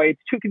Doughboy.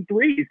 It's 2 and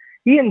 3s.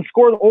 He hadn't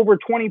scored over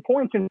 20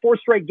 points in 4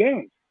 straight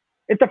games.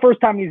 It's the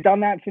first time he's done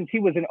that since he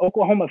was in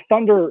Oklahoma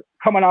Thunder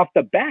coming off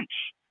the bench.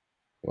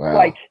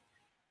 Like wow.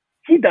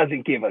 he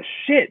doesn't give a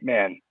shit,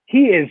 man.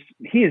 He is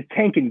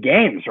tanking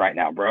games right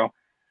now, bro.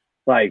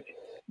 Like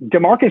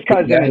DeMarcus He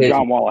Cousins got and his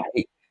John Wall.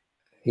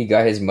 he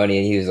got his money,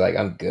 and he was like,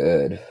 "I'm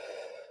good."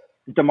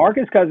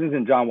 DeMarcus Cousins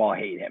and John Wall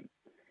hate him.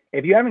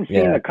 If you haven't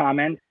seen Yeah. the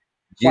comments,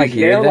 Did you like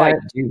hear they're like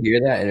that? Did you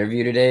hear that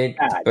interview today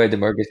bad, by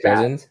DeMarcus bad.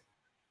 Cousins?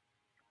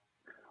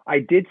 I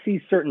did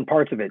see certain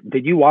parts of it.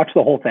 Did you watch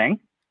the whole thing?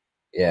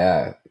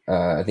 Yeah,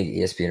 I think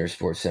ESPN or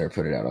Sports Center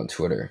put it out on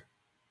Twitter.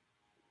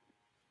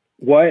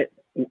 What?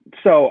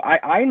 So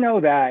I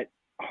know that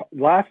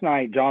last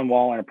night John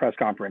Wall in a press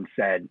conference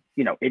said,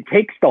 you know, it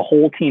takes the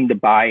whole team to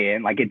buy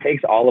in. Like it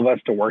takes all of us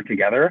to work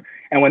together.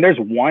 And when there's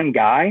one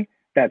guy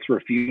that's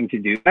refusing to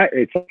do that,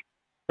 it's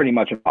pretty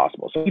much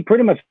impossible. So he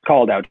pretty much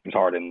called out James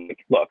Harden.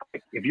 Like, look,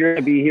 if you're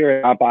going to be here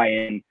and not buy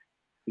in,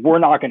 we're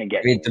not going to get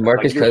I mean, you. DeMarcus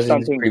Like you're Cousins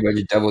something. pretty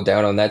much doubled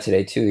down on that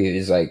today too. He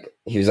was like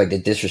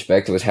the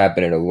disrespect was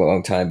happening a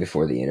long time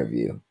before the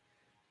interview.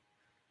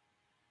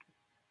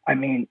 I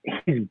mean,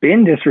 he's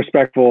been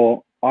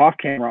disrespectful off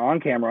camera, on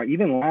camera,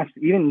 even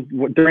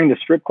during the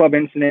strip club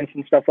incidents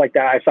and stuff like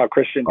that. I saw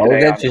Christian All of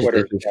today on that's just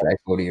Twitter.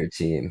 disrespectful to your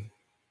team.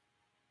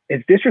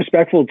 It's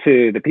disrespectful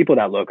to the people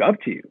that look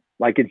up to you.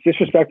 Like it's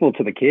disrespectful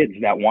to the kids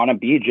that want to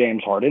be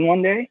James Harden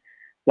one day.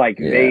 Like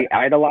Yeah. they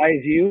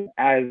idolize you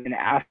as an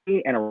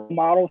athlete and a role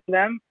model for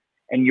them,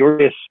 and you're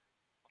just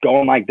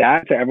going like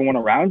that to everyone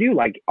around you.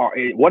 Like,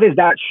 what does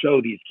that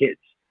show these kids?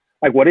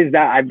 Like, what is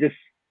that?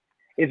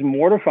 It's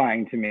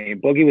mortifying to me.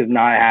 Boogie was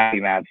not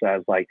happy. Matt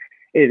says, like,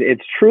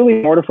 it's truly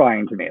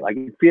mortifying to me. Like,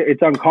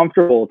 it's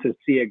uncomfortable to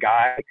see a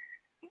guy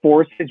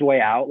force his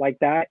way out like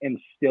that and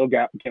still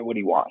get what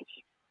he wants.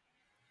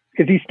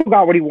 Because he still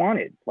got what he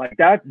wanted. Like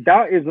that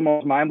is the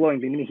most mind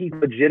blowing thing to me. He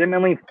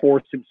legitimately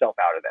forced himself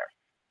out of there.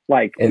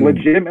 Like And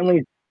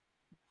legitimately.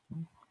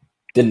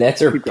 the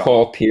Nets are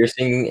Paul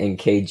Piercing and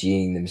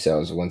KGing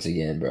themselves once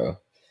again, bro.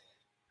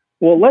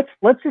 Well,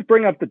 let's just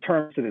bring up the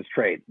terms of this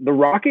trade. The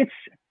Rockets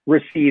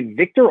received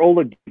Victor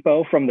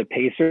Oladipo from the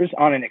Pacers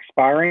on an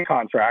expiring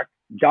contract.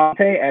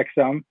 Dante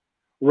Exum,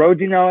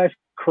 Rodinos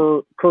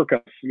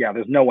Kirkus. Yeah,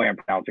 there's no way I'm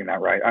pronouncing that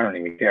right. I don't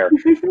even care.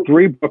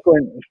 Three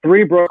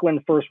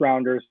Brooklyn first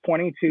rounders,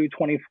 22,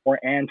 24,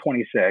 and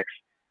 26.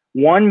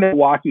 1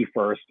 Milwaukee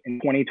first in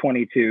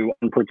 2022,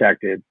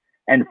 unprotected,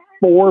 and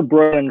 4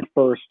 Brooklyn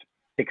first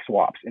pick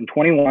swaps in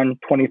 21,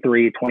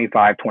 23,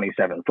 25,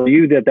 27. For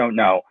you that don't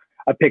know,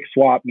 a pick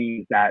swap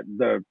means that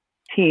the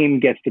team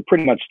gets to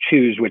pretty much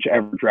choose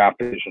whichever draft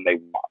position they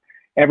want.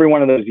 Every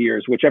one of those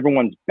years, whichever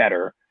one's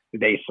better,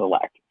 they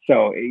select.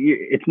 So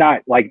it's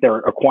not like they're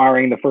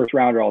acquiring the first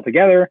rounder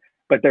altogether,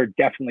 but they're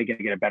definitely going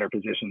to get a better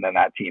position than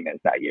that team is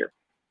that year.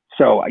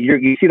 So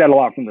you see that a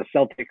lot from the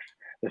Celtics.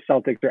 The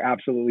Celtics are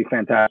absolutely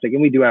fantastic.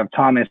 And we do have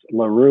Thomas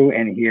LaRue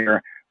in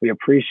here. We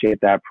appreciate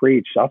that.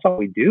 Preach. That's all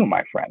we do,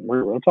 my friend.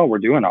 That's all we're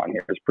doing on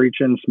here is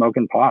preaching,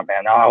 smoking pot,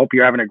 man. I hope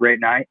you're having a great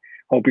night.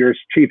 Hope you're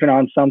chiefing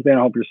on something. I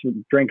hope you're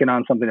drinking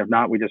on something. If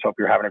not, we just hope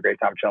you're having a great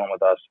time chilling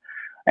with us.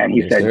 And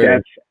he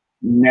said,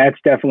 Nets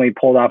definitely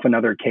pulled off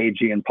another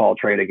KG and Paul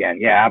trade again.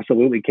 Yeah,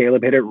 absolutely.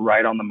 Caleb hit it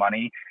right on the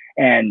money.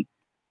 And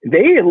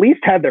they at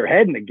least had their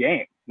head in the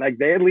game. Like,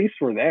 they at least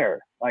were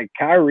there. Like,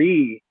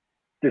 Kyrie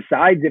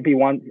decides if he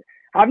wants.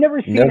 I've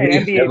never seen an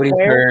NBA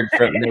player.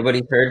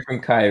 Nobody heard from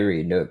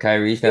Kyrie. No,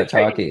 Kyrie's not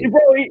talking.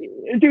 Bro,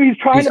 dude, he's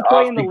trying to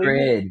play in the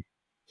grid. league.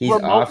 He's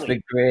remotely off the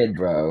grid,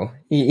 bro.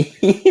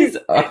 He's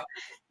off.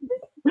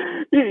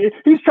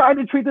 He's trying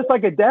to treat this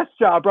like a desk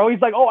job, bro.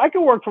 He's like, oh, I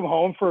can work from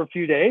home for a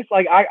few days.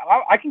 Like,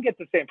 I can get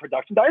the same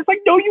production value. It's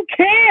like, no, you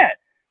can't.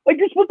 Like,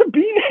 you're supposed to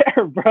be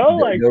there, bro.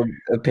 Like, no,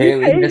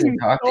 apparently he doesn't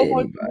talk to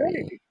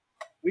anybody.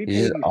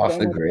 He's just off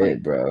the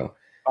grid, bro.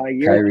 By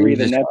year 3,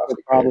 the Nets would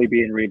probably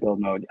be in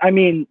rebuild mode. I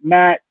mean,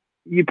 Matt,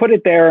 you put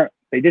it there.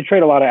 They did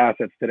trade a lot of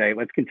assets today.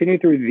 Let's continue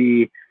through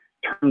the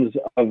terms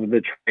of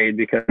the trade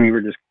because we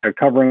were just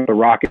covering the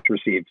Rockets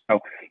received. So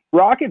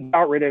Rockets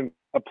got rid of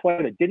a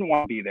player that didn't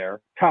want to be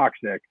there,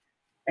 toxic,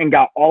 and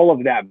got all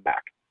of that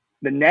back.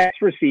 The Nets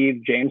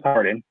received James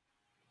Harden.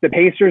 The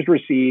Pacers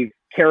received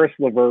Karis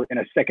LeVert in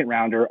a second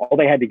rounder. All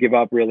they had to give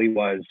up really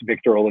was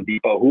Victor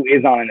Oladipo, who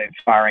is on an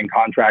expiring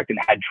contract and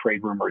had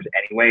trade rumors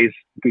anyways,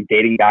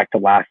 dating back to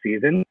last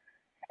season.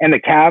 And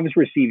the Cavs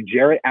received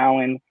Jarrett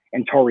Allen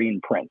and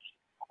Taurean Prince,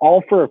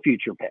 all for a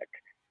future pick.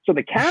 So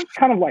the Cavs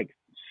kind of like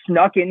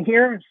snuck in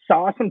here,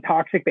 saw some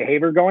toxic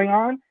behavior going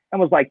on, and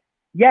was like,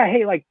 yeah,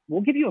 hey, like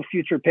we'll give you a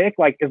future pick,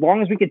 like as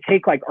long as we could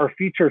take like our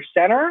future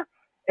center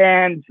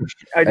and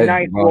a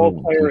nice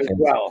role player as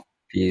well.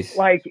 Piece.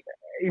 Like,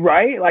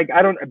 right? Like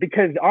I don't,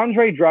 because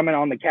Andre Drummond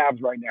on the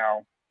Cavs right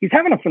now, he's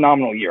having a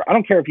phenomenal year. I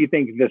don't care if you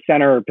think the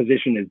center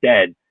position is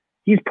dead.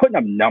 He's putting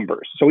up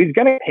numbers, so he's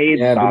gonna get paid.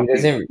 Yeah, but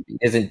he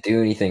doesn't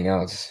do anything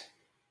else.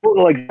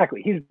 Well,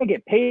 exactly. He's gonna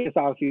get paid this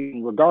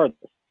offseason regardless,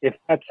 if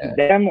that's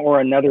them or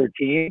another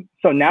team.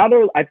 So now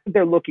I think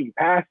they're looking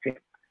past him.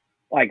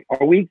 Like,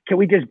 can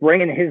we just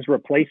bring in his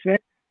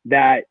replacement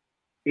that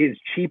is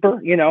cheaper,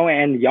 you know,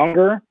 and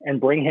younger,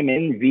 and bring him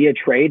in via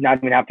trade, not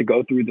even have to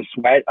go through the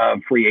sweat of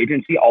free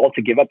agency, all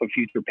to give up a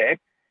future pick?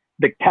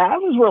 The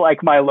Cavs were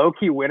like my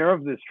low-key winner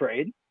of this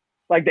trade.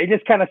 Like, they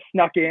just kind of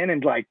snuck in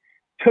and like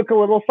took a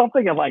little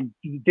something and like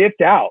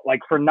dipped out like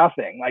for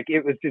nothing. Like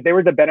it was just, they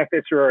were the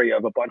beneficiary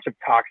of a bunch of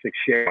toxic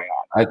shit going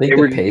on. I think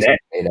the Pacers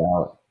made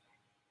out.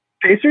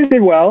 Pacers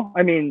did well.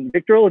 I mean,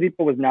 Victor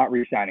Oladipo was not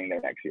re-signing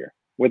there next year.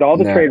 With all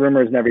the trade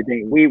rumors and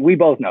everything, we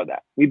both know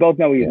that. We both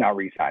know he's not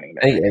re-signing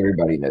there. I think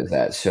everybody knows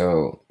that.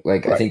 So,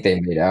 like, right. I think they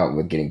made out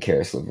with getting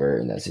Caris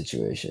LeVert in that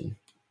situation.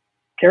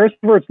 Caris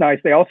LeVert's nice.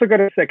 They also got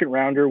a second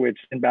rounder, which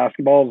in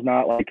basketball is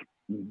not like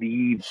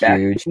the best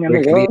thing in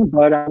the world,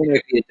 but I mean,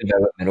 it could be a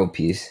developmental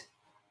piece.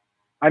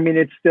 I mean,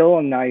 it's still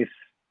a nice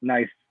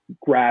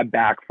grab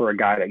back for a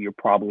guy that you're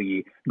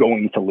probably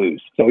going to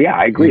lose. So yeah,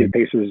 I agree. The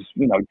Pacers,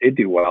 you know, did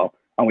do well.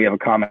 And we have a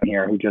comment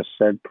here who just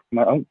said,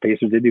 "Oh,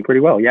 Pacers did do pretty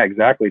well." Yeah,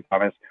 exactly,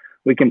 Thomas.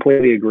 We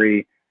completely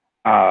agree.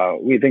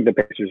 We think the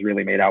Pacers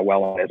really made out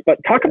well on this. But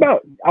talk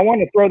about, I want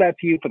to throw that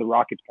to you for the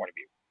Rockets' point of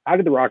view. How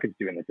did the Rockets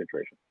do in this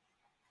situation?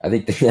 I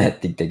think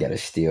they got a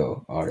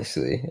steal,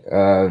 honestly.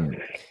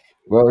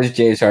 What was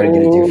James Harden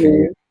going to do for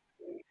you?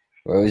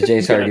 What was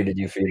James Harden going to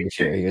do for you this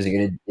year? He was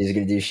going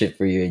to do shit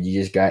for you, and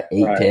you just got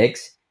 8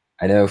 picks.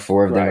 I know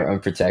 4 of them are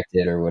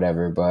unprotected or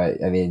whatever,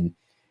 but I mean,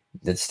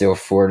 that's still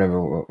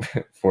 4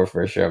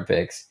 first round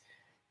picks,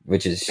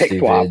 which is pick stupid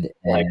swap,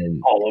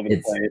 and all over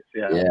the place.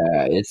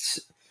 Yeah, it's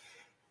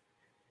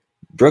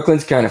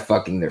Brooklyn's kind of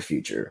fucking their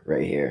future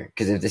right here,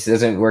 because if this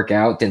doesn't work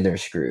out, then they're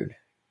screwed.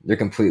 They're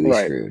completely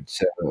screwed.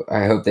 So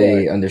I hope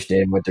they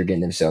understand what they're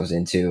getting themselves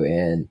into.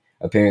 And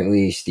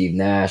apparently Steve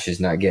Nash is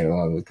not getting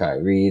along with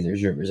Kyrie.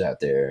 There's rumors out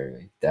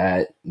there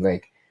that,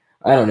 like,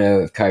 I don't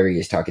know if Kyrie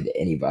is talking to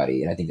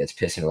anybody, and I think that's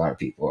pissing a lot of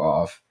people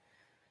off.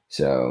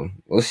 So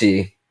we'll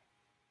see.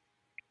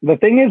 The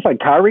thing is, like,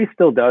 Kyrie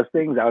still does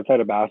things outside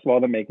of basketball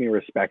that make me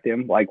respect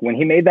him. Like when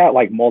he made that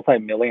like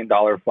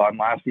multi-million-dollar fund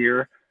last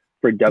year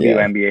for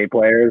WNBA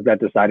players that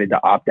decided to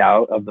opt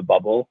out of the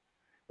bubble.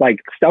 Like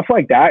stuff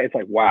like that, it's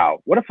like, wow,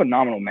 what a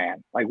phenomenal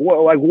man! Like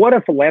what a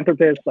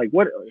philanthropist! Like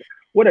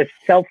what a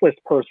selfless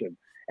person.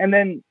 And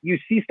then you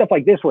see stuff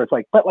like this where it's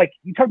like, but like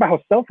you talk about how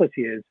selfless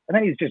he is, and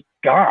then he's just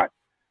gone.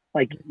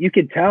 Like you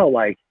could tell,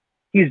 like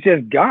he's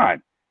just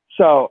gone.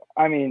 So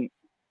I mean,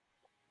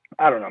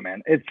 I don't know,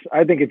 man.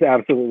 I think it's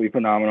absolutely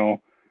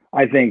phenomenal.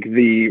 I think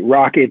the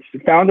Rockets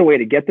found a way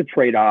to get the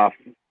trade off,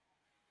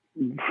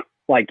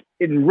 like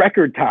in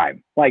record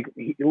time. Like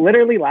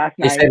literally last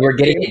night. They said we're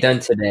getting it done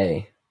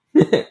today.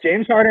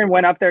 James Harden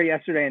went up there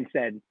yesterday and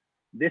said,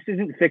 "This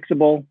isn't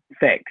fixable.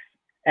 Thanks,"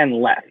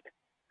 and left.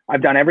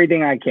 I've done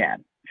everything I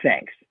can.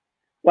 Thanks.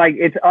 Like,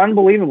 it's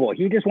unbelievable.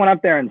 He just went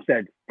up there and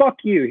said, "Fuck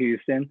you,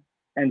 Houston,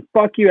 and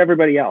fuck you,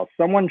 everybody else.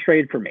 Someone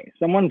trade for me.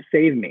 Someone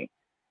save me."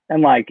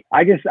 And like,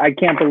 I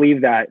can't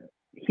believe that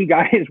he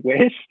got his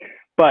wish,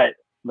 but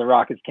the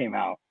Rockets came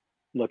out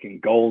looking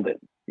golden.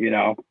 You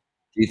know? Do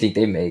you think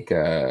they make?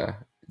 Do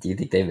you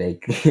think they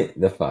make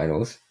the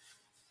finals?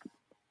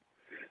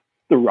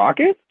 The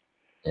Rockets?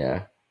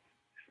 Yeah.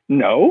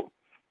 No,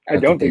 I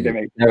don't think they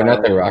make. No,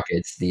 not the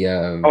Rockets. The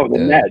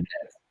Nets.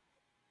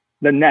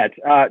 The Nets.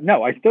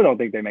 No, I still don't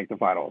think they make the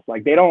finals.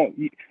 Like they don't.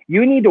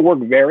 You need to work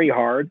very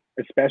hard,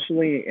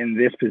 especially in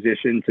this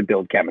position, to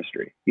build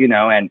chemistry. You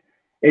know, and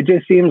it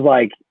just seems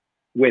like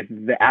with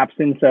the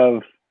absence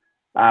of,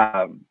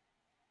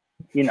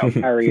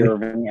 Kyrie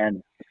Irving,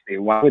 and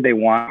why would they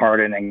want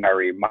Harden and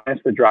Kyrie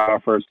minus the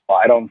drama? First of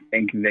all, I don't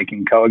think they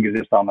can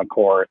coexist on the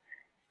court.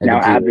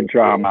 Now add the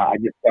drama. I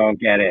just don't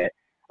get it.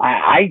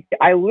 I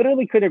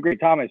literally could agree,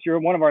 Thomas. You're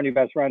one of our new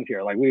best friends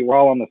here. Like we were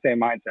all on the same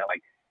mindset.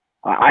 Like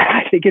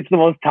I think it's the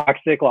most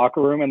toxic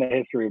locker room in the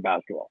history of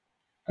basketball.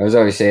 I was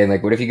always saying,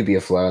 like, what if you could be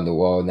a fly on the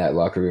wall in that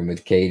locker room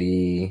with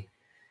KD,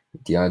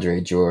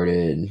 DeAndre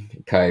Jordan,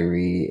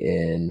 Kyrie,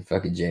 and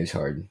fucking James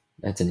Harden?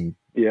 That's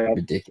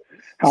ridiculous.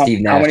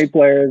 Steve Nash. How many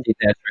players? Steve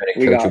Nash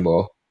trying to coach them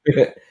all.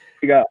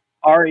 We got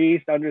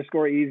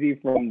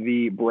 @REast_easy from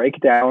the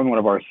Breakdown, one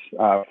of our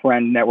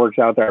friend networks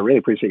out there. I really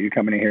appreciate you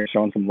coming in here,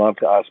 showing some love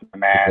to us,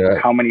 man. Yeah.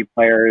 How many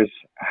players?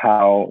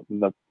 How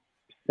the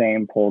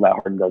same pull that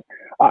Harden does?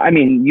 I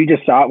mean, you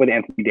just saw it with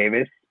Anthony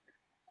Davis.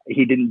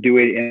 He didn't do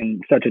it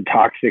in such a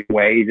toxic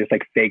way. He just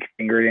like fake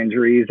finger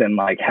injuries and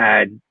like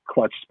had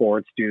Clutch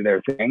Sports do their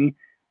thing,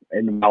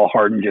 and while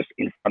Harden just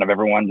in front of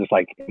everyone just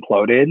like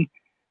imploded.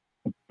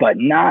 But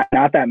not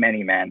that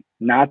many, man.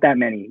 Not that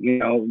many. You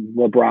know,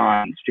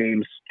 LeBron,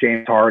 James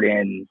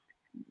Harden,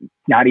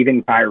 Not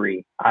even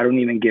Kyrie. I don't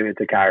even give it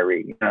to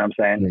Kyrie. You know what I'm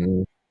saying?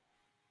 Mm-hmm.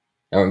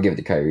 I wouldn't give it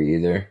to Kyrie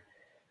either.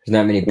 There's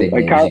not many big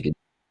Like names you could.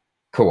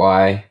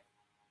 Kawhi.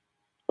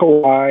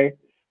 Kawhi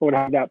would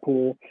have that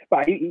pool,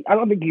 but I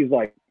don't think he's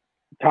like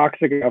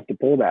toxic enough to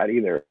pull that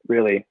either.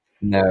 Really.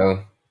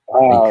 No,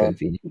 he could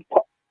be.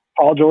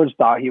 Paul George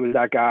thought he was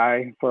that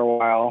guy for a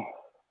while,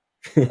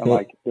 and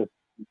like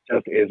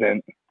just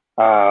isn't.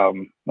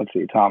 Let's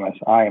see, Thomas.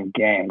 I am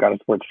game. Got to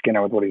support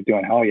Skinner with what he's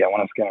doing. Hell yeah, I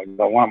want to Skinner.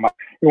 You're one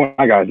of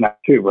my guys now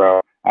too, bro.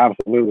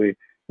 Absolutely.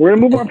 We're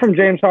gonna move on from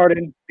James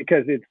Harden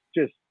because it's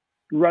just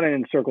running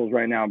in circles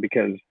right now.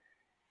 Because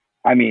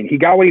I mean, he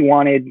got what he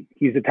wanted.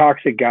 He's a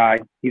toxic guy.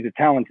 He's a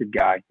talented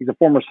guy. He's a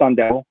former Sun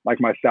Devil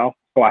like myself,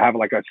 so I have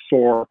like a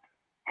sore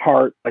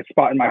heart, like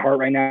spot in my heart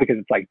right now because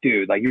it's like,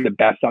 dude, like you're the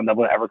best Sun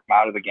Devil to ever come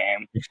out of the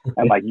game,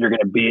 and like you're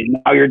gonna be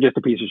now you're just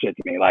a piece of shit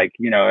to me, like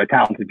a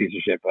talented piece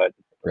of shit, but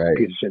right. A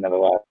piece of shit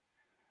nevertheless.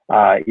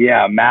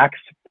 Yeah, Max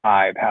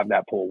 5 have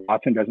that pull.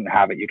 Watson doesn't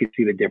have it. You can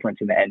see the difference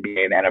in the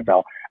NBA and the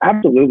NFL.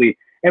 Absolutely.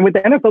 And with the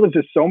NFL, there's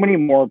just so many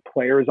more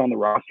players on the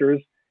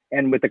rosters,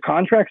 and with the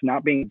contracts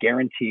not being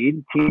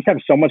guaranteed, teams have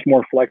so much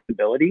more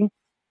flexibility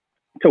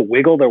to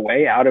wiggle their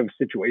way out of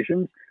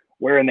situations.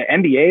 Where in the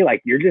NBA,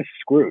 like you're just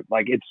screwed.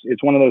 Like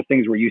it's one of those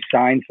things where you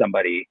sign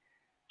somebody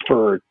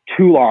for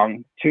too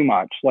long, too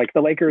much. Like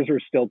the Lakers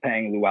are still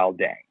paying Luol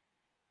Deng.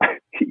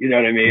 You know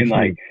what I mean?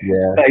 Like,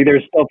 like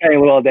they're still paying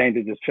Luol Deng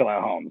to just chill at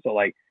home. So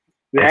like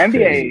the NBA,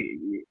 crazy.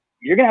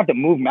 You're gonna have to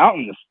move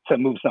mountains to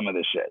move some of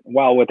this shit.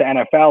 While with the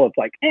NFL, it's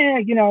like,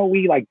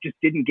 we like just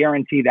didn't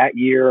guarantee that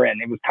year,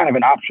 and it was kind of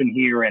an option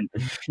here, and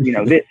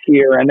this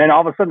year, and then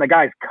all of a sudden the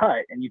guy's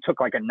cut, and you took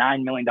like a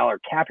 $9 million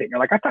cap hit, and you're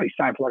like, I thought he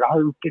signed for like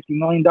 $150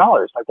 million.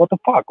 Like, what the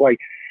fuck? Like,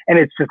 and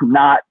it's just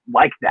not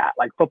like that.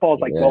 Like football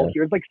is like, well,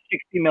 here's like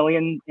 $60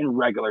 million in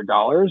regular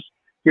dollars.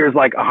 Here's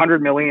like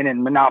 $100 million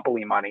in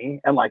monopoly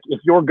money, and like if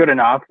you're good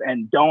enough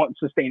and don't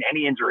sustain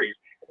any injuries,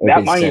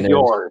 that money is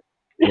yours.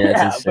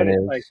 Yeah, but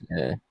it's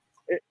like,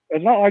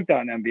 it's not like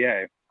that in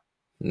NBA.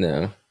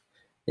 No,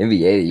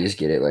 NBA you just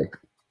get it like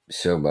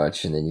so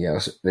much, and then you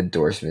have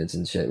endorsements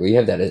and shit. We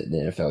have that in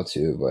the NFL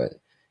too, but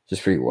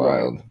just pretty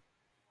wild.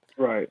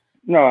 Right.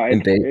 No,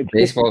 and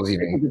baseball's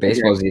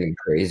even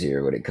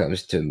crazier when it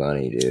comes to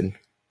money, dude.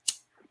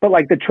 But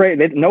like the trade,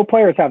 no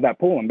players have that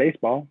pool in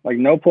baseball. Like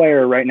no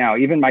player right now,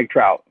 even Mike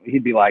Trout,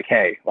 he'd be like,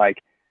 "Hey,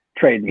 like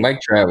trade me."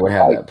 Mike Trout would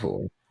have that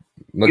pool.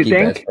 Mookie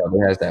Betts probably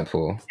has that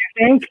pool.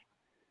 You think?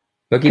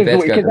 Mookie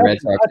Betts got the Red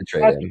Sox to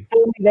trade him.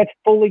 That's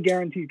fully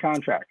guaranteed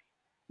contract.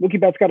 Mookie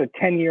Betts got a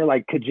 10-year,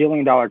 like,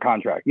 $1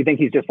 contract. You think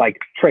he's just like,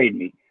 trade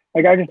me?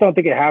 Like, I just don't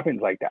think it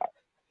happens like that.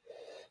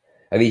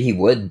 I mean, he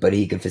would, but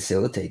he could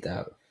facilitate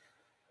that.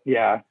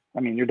 Yeah, I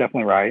mean, you're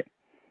definitely right.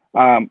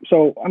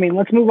 So, I mean,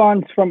 let's move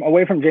on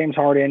away from James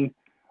Harden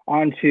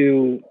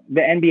onto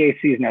the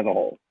NBA season as a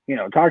whole.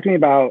 Talk to me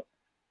about,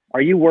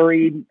 are you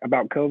worried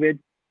about COVID?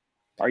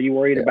 Are you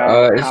worried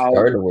about how it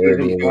started to worry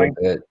me a little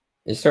bit.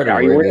 It started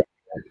to worry me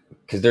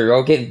because they're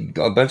all getting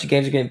a bunch of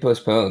games are getting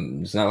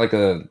postponed. It's not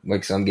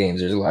like some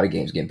games. There's a lot of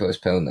games getting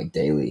postponed like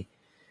daily,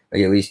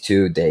 like at least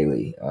 2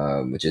 daily,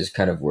 which is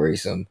kind of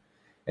worrisome.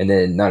 And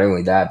then not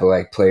only that, but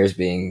like players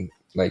being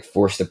like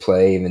forced to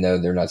play even though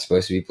they're not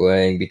supposed to be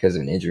playing because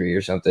of an injury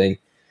or something.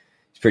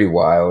 It's pretty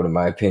wild in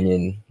my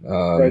opinion.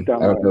 I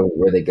don't know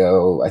where they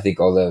go. I think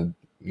all the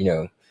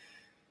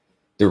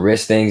the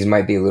risk things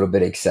might be a little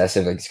bit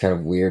excessive. Like it's kind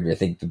of weird. I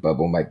think the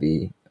bubble might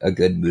be a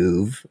good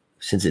move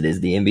since it is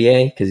the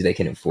NBA because they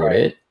can afford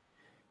it.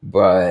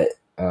 But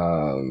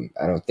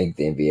I don't think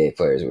the NBA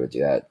players would do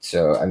that.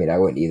 So, I mean, I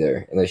wouldn't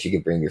either unless you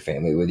could bring your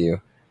family with you,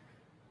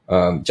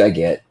 which I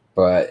get.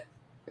 But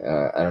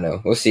I don't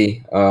know. We'll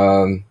see.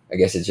 I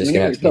guess it's just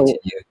going to have to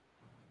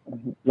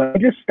continue. Let me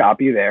just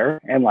stop you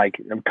there and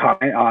like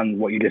comment on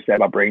what you just said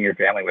about bringing your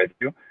family with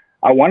you.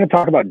 I want to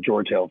talk about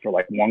George Hill for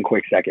like one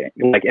quick second.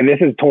 Like, and this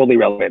is totally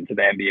relevant to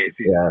the NBA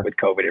season with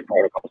COVID and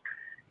protocols.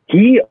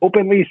 He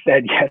openly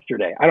said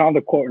yesterday, I don't have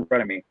the quote in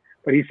front of me,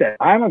 but he said,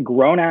 "I'm a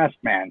grown-ass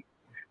man.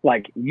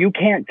 Like, you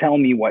can't tell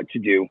me what to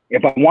do.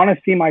 If I want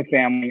to see my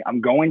family,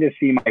 I'm going to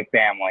see my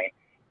family.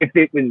 If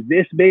it was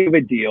this big of a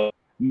deal,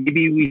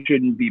 maybe we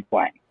shouldn't be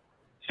playing."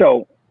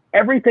 So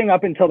everything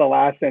up until the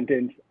last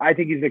sentence, I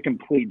think he's a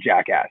complete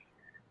jackass.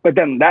 But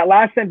then that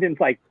last sentence,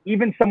 like,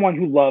 even someone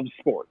who loves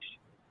sports,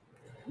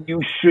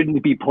 you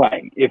shouldn't be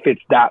playing if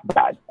it's that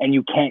bad and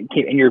you can't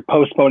keep, and you're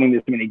postponing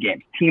this many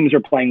games. Teams are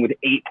playing with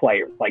 8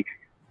 players. Like,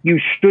 you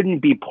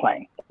shouldn't be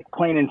playing,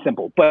 plain and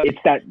simple. But it's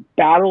that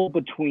battle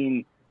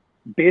between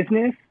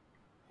business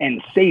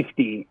and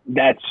safety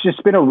that's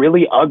just been a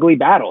really ugly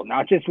battle,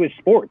 not just with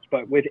sports,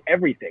 but with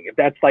everything. If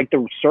that's like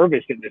the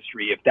service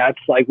industry, if that's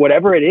like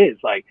whatever it is,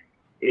 like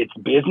it's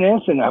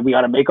business and we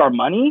got to make our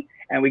money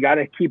and we got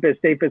to keep it as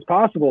safe as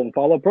possible and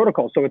follow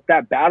protocol. So it's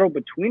that battle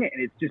between it,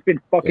 and it's just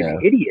been fucking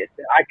hideous.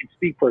 And I can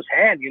speak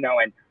firsthand,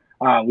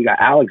 and we got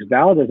Alex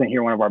Valdez in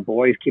here, one of our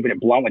boys, keeping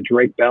it blunt with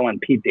Drake Bell and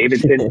Pete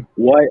Davidson.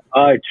 What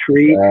a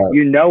treat.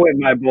 You know it,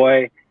 my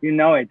boy. You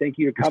know it. Thank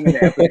you for coming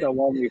to episode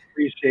 1. We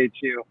appreciate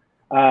you.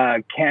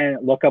 Can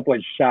look up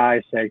what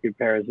Shy said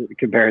compared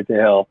to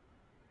Hill.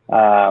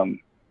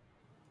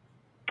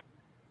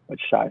 What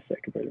Shy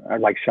said compared to,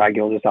 like Shy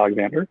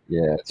Gilgeous-Alexander.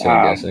 Yeah, that's what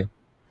I'm guessing.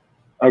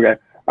 Okay.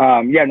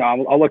 Yeah, no,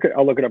 I'll look it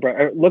up.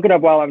 Look it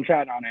up while I'm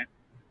chatting on it.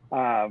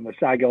 The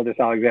Shy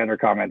Gilgeous-Alexander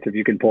comments, if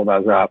you can pull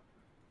those up.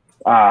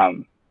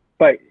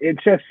 But it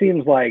just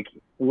seems like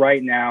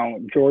right now,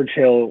 George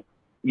Hill,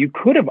 you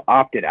could have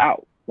opted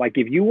out. Like,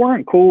 if you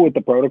weren't cool with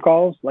the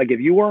protocols, like if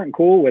you weren't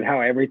cool with how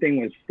everything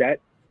was set,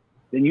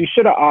 then you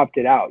should have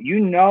opted out. You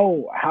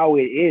know how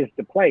it is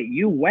to play.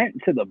 You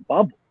went to the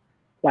bubble.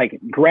 Like,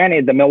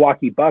 granted, the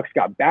Milwaukee Bucks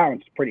got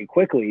bounced pretty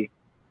quickly,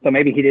 so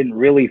maybe he didn't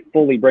really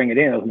fully bring it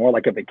in. It was more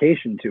like a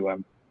vacation to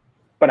him.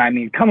 But I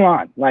mean, come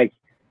on. Like,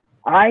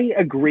 I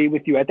agree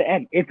with you at the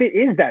end. If it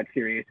is that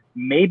serious,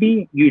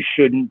 maybe you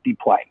shouldn't be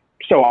playing.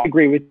 So I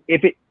agree with,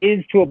 if it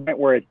is to a point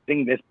where it's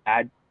getting this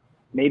bad,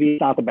 maybe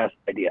it's not the best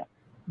idea.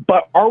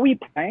 But are we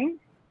playing?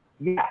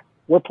 Yeah,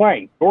 we're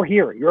playing. You're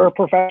here. You're a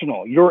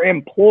professional. You're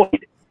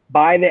employed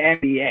by the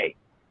NBA.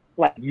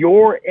 Like,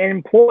 you're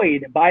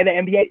employed by the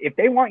NBA. If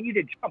they want you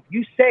to jump,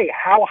 you say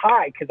how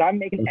high, because I'm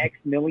making X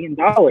million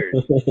dollars.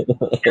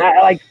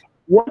 Like,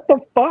 what the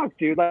fuck,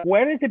 dude? Like,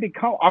 when does it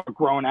become a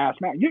grown ass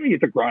man? You don't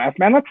need a grown ass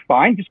man. That's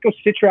fine. Just go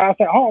sit your ass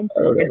at home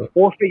and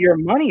forfeit your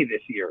money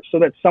this year, so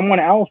that someone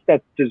else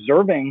that's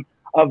deserving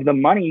of the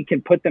money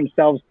can put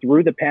themselves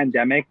through the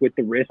pandemic with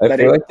the risk. I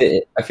feel like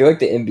the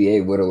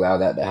NBA would allow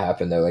that to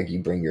happen though. Like, you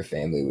bring your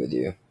family with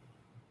you.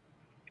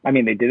 I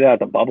mean, they did it at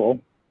the bubble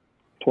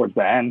towards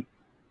the end.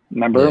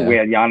 Remember, we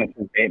had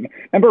Giannis's baby.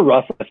 Remember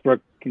Russell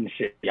Westbrook and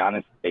shit,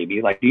 Giannis'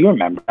 baby. Like, do you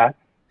remember that?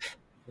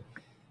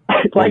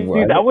 Like,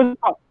 dude, that was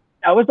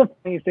the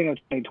funniest thing of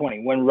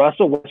 2020 when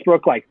Russell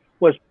Westbrook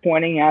was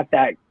pointing at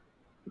that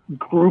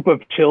group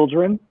of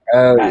children.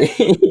 Oh,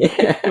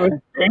 yeah.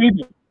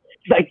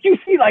 Like, you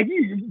see, like,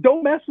 you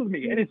don't mess with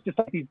me, and it's just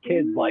like these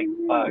kids, like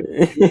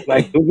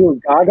Goo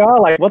Gaga,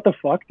 like, what the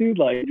fuck, dude?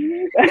 Like,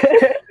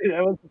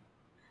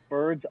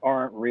 birds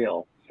aren't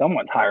real.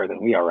 Someone's higher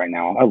than we are right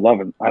now. I love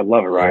it.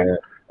 Ryan.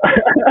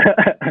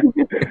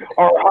 Yeah.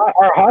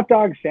 Our hot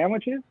dog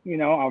sandwiches, you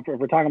know, if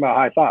we're talking about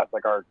high thoughts,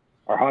 like our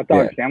hot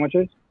dog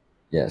sandwiches.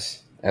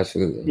 Yes,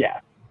 absolutely. Yeah,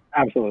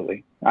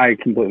 absolutely. I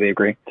completely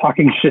agree.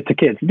 Talking shit to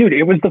kids. Dude,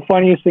 it was the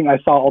funniest thing I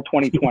saw all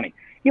 2020.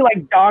 He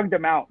like dogged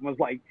them out and was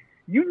like,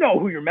 you know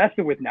who you're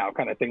messing with now,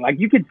 kind of thing. Like,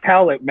 you could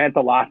tell it meant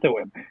a lot to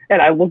him.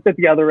 And I looked at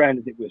the other end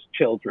and it was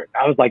children.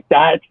 I was like,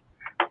 that's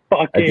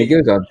fucking I think it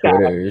was on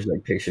Twitter. There's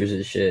like pictures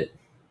of shit.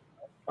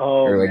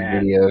 Oh, or like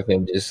man. video of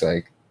him just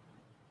like.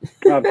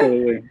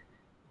 Absolutely.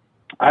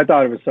 I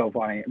thought it was so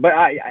funny. But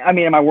I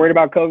mean, am I worried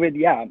about COVID?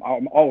 Yeah,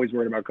 I'm always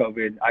worried about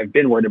COVID. I've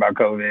been worried about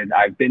COVID.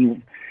 I've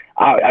been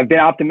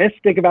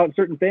optimistic about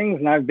certain things,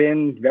 and I've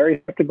been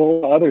very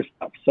skeptical of other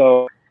stuff.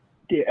 So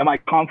am I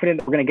confident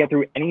that we're going to get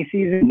through any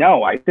season?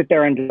 No, I sit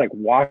there and just like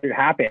watch it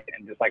happen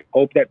and just like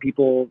hope that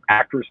people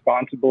act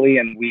responsibly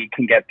and we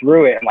can get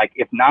through it. And like,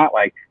 if not,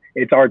 like,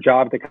 it's our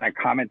job to kind of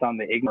comment on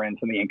the ignorance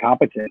and the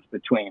incompetence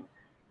between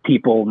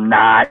people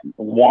not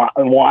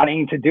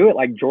wanting to do it,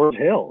 like George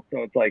Hill.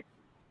 So it's like,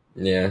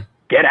 yeah,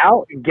 get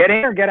out, get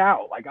in or get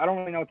out. Like, I don't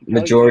really know what to tell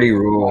majority you.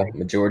 rule. Like,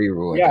 majority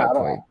rule yeah, at that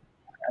point.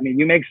 I mean,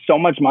 you make so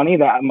much money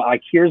that I'm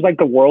like, here's like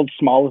the world's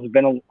smallest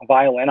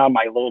violin on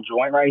my little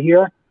joint right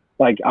here.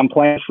 Like, I'm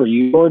playing for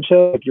you, George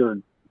Hill, with your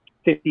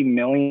 $50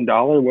 million,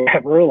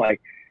 whatever.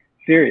 Like,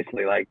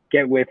 seriously, like,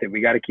 get with it. We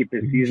got to keep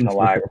this season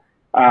alive.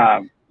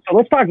 So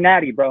let's talk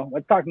Natty, bro.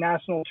 Let's talk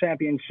national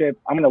championship.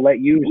 I'm going to let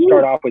you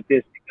start off with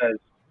this because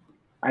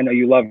I know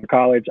you love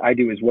college. I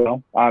do as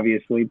well,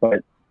 obviously,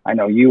 but I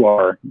know you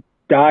are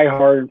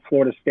diehard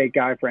Florida State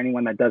guy. For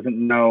anyone that doesn't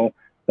know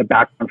the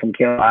background from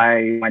Caleb,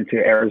 I went to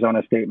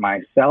Arizona State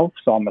myself,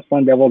 so I'm a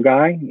Sun Devil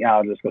guy. Yeah,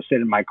 I'll just go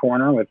sit in my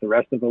corner with the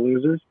rest of the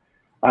losers.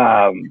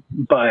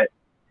 But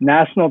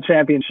national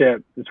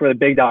championship is where the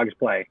big dogs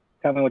play.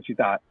 Tell me what you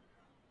thought.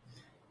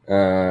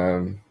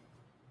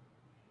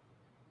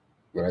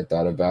 What I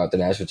thought about the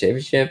national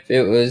championship,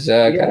 it was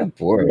kind of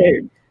boring.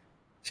 Hey.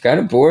 It's kind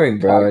of boring,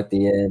 bro. At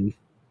the end,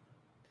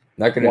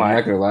 not gonna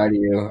lie to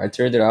you. I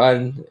turned it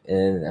on,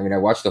 and I mean, I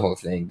watched the whole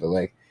thing, but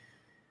like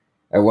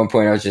at one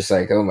point, I was just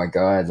like, "Oh my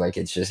god!" Like,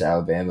 it's just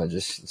Alabama,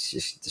 it's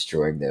just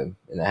destroying them,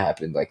 and that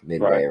happened like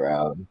midway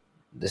around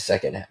the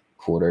second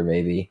quarter,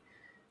 maybe,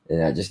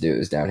 and I just knew it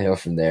was downhill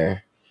from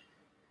there.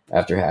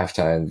 After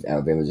halftime,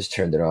 Alabama just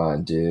turned it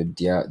on, dude.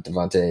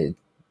 Devontae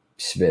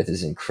Smith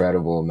is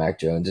incredible. Mac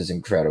Jones is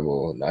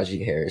incredible.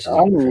 Najee Harris is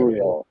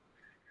incredible.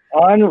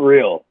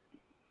 Unreal.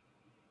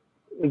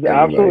 It's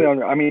absolutely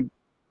unreal. I mean,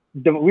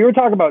 we were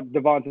talking about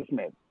Devonta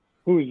Smith,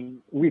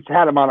 we've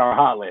had him on our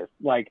hot list.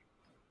 Like,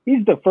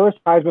 he's the first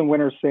Heisman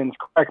winner since,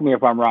 correct me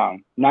if I'm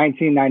wrong,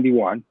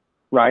 1991,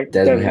 right?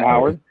 Desmond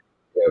Howard.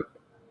 Yep.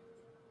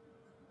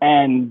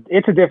 And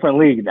it's a different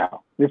league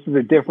now. This is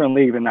a different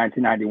league than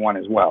 1991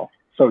 as well.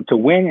 So to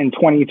win in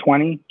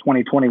 2020,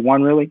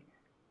 2021, really,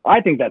 I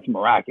think that's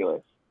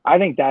miraculous. I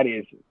think that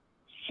is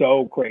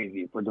so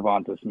crazy for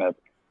Devonta Smith.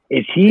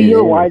 Is he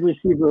your wide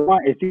receiver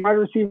one? Is he wide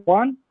receiver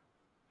one?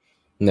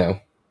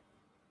 No.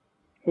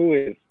 Who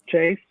is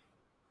Chase?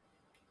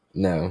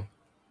 No,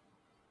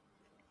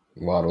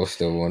 Waddle's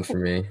still one for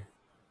me.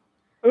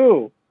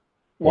 Who?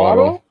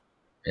 Waddle, Waddle?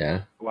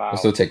 yeah, I'll Wow,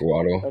 still take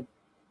Waddle.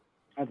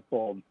 that's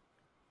bold.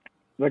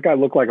 That guy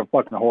looked like a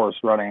fucking horse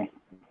running.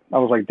 I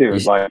was like, dude,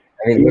 He's, like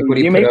I mean, look what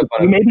he put up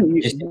on.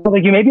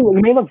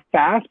 you may look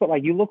fast, but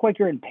like you look like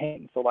you're in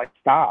pain. So like,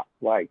 stop.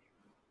 Like,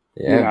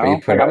 Yeah, but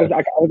he put like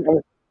up.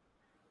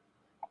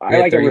 I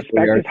like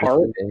respect his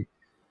heart.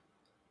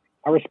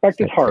 I respect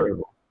his heart,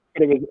 terrible.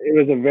 but it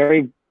was a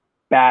very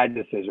bad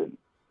decision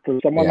for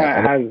someone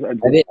that has. I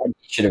think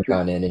he should have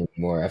gone in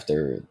anymore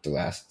after the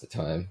last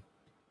time.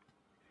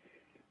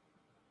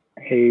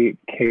 Hey,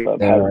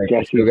 Caleb, has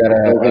Jesse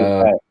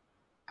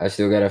I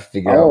still gotta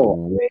figure out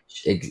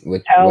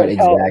what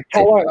exact.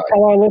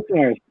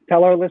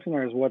 Tell our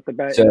listeners what the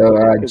bet.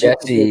 So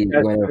Jesse,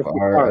 one of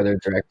our other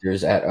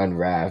directors at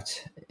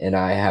Unwrapped, and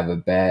I have a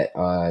bet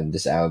on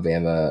this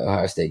Alabama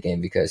Ohio State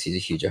game because he's a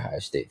huge Ohio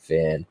State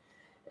fan.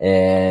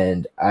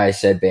 And I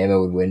said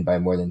Bama would win by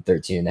more than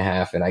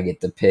 13.5, and I get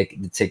to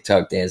pick the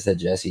TikTok dance that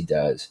Jesse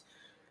does.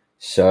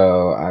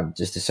 So I'm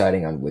just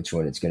deciding on which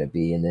one it's going to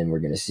be, and then we're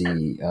going to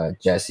see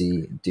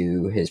Jesse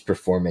do his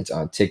performance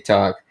on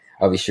TikTok.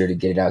 I'll be sure to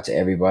get it out to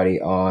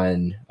everybody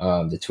on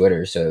the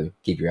Twitter, so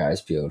keep your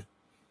eyes peeled.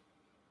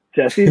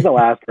 Jesse's the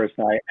last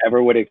person I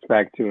ever would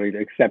expect to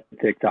accept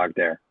TikTok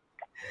there.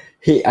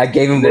 I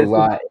gave him a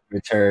lot in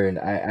return.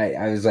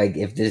 I was like,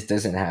 if this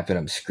doesn't happen,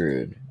 I'm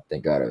screwed.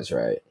 Thank God I was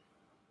right.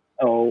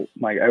 Oh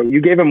my God. You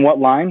gave him what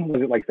line?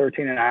 Was it like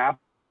 13.5?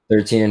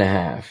 13.5.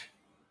 That's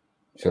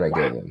what I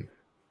gave him.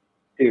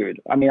 Dude,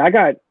 I mean, I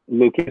got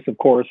Lucas, of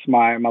course,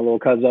 my little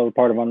cousin,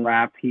 part of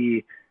Unwrapped.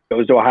 He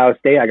goes to Ohio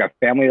State. I got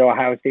family to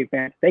Ohio State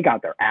fans. They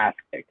got their ass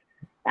kicked.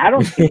 I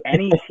don't think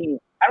any team.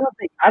 I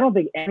don't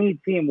think any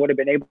team would have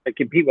been able to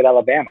compete with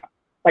Alabama.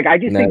 Like, I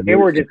just think they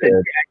were just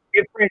a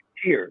different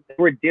tier. They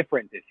were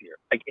different this year.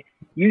 Like,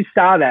 you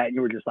saw that and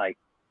you were just like,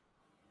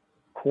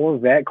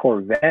 Corvette,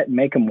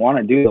 make them want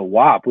to do the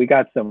WAP. We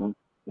got some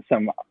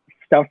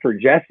stuff for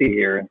Jesse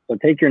here. So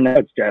take your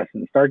notes, Jess,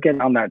 and start getting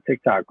on that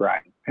TikTok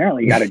grind.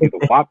 Apparently, you got to do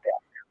the WAP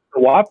dance.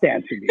 The WAP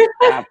dance would be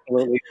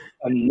absolutely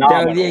phenomenal.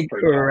 That would be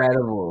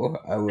incredible.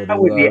 That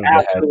would be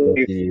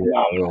absolutely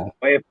phenomenal.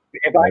 If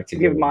I can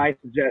give my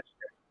suggestion,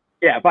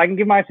 if I can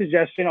give my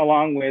suggestion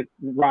along with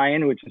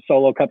Ryan, which is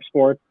Solo Cup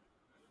Sports,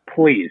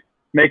 please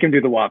make him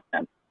do the WAP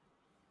dance.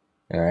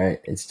 All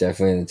right, it's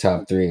definitely in the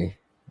top 3.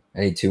 I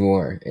need 2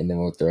 more, and then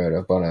we'll throw it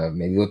up on a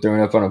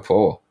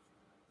poll.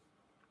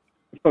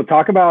 So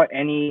talk about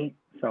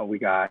so we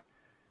got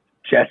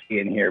Jesse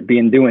in here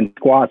doing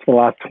squats for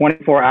the last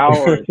 24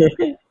 hours.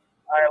 I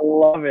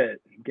love it.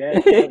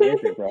 Get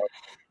it, bro.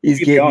 He's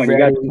getting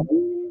ready.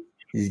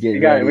 He's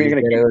getting ready. We're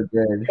going to keep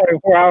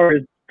 24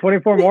 hours,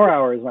 24 more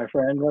hours, my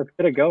friend. Let's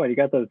get it going. You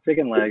got those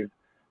chicken legs.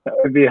 That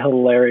would be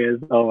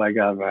hilarious. Oh my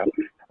God, man.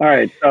 All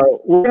right,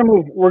 so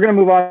we're gonna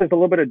move on to a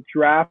little bit of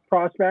draft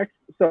prospects.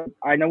 So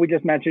I know we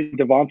just mentioned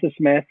Devonta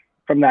Smith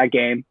from that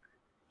game.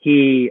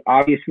 He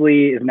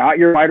obviously is not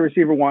your wide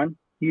receiver 1.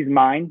 He's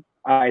mine.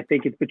 I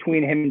think it's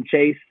between him and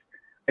Chase.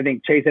 I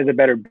think Chase has a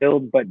better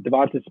build, but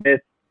Devonta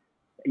Smith,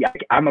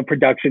 I'm a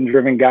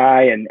production-driven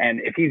guy, and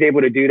if he's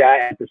able to do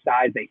that at the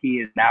size that he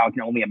is now, I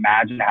can only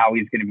imagine how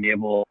he's going to be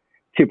able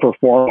to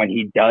perform when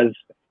he does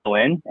fill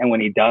in and when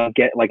he does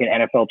get like an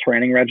NFL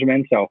training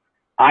regimen. So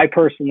I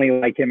personally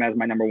like him as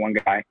my number 1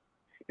 guy.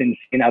 Been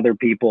seeing other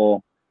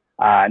people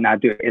not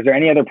do it. Is there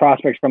any other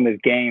prospects from this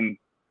game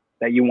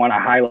that you want to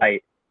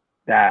highlight?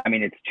 That, I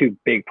mean, it's 2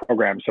 big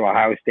programs, so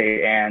Ohio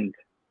State and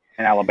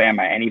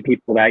Alabama. Any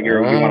people that you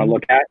want to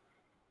look at?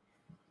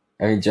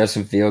 I mean,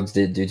 Justin Fields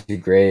didn't do too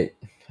great.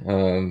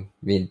 I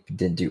mean, he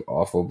didn't do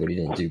awful, but he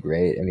didn't do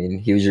great. I mean,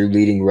 he was your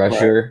leading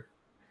rusher,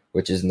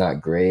 which is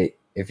not great.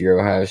 If you're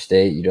Ohio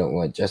State, you don't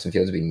want Justin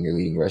Fields being your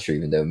leading rusher,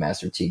 even though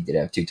Master Teague did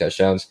have 2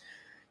 touchdowns.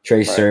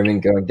 Trey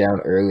Sermon going down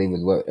early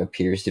with what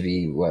appears to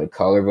be a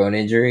collarbone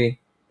injury.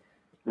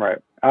 Right.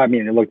 I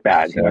mean, it looked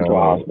bad. He went to a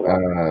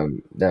hospital.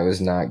 That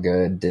was not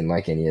good. Didn't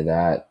like any of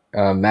that.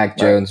 Mac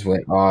Jones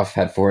went off,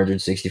 had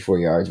 464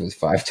 yards with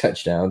 5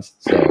 touchdowns.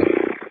 So,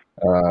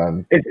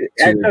 talk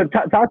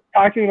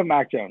to me about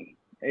Mac Jones.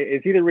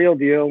 Is he the real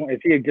deal? Is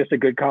he just a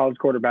good college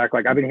quarterback?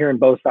 Like, I've been hearing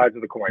both sides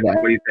of the coin. Like,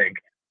 what do you think?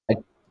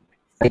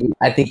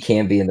 I think he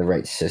can be in the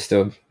right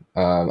system.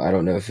 I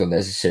don't know if he'll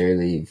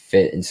necessarily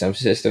fit in some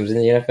systems in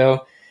the NFL.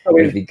 So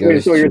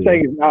you're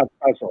saying he's not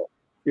special?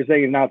 You're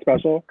saying he's not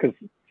special? Because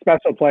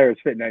special players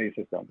fit in any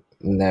system.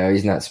 No,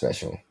 he's not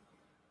special.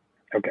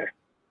 Okay.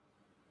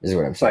 This is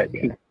what I'm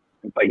saying.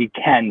 But he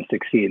can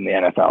succeed in the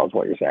NFL is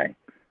what you're saying.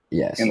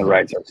 Yes. In the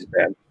right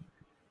circumstance.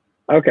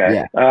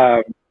 Okay.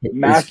 Yeah.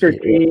 Master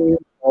Team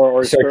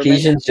or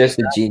Sarkisian's just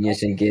a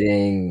genius in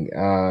getting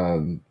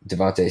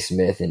Devontae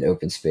Smith in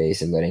open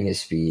space and letting his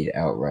speed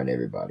outrun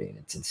everybody, and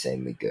it's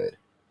insanely good.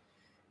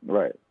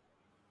 Right.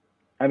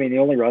 I mean, he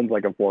only runs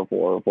like a 4.4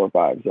 or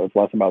 4.5, so it's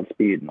less about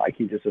speed. And like,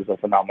 he just is a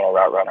phenomenal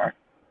route runner.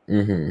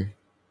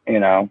 Mm-hmm. You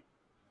know.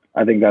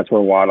 I think that's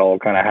where Waddle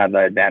kind of had the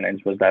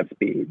advantage, was that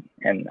speed.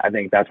 And I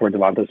think that's where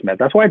Devonta Smith,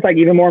 that's why it's like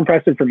even more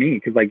impressive for me.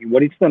 Cause like,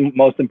 what is the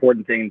most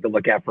important thing to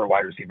look at for a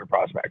wide receiver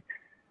prospect?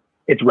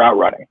 It's route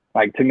running.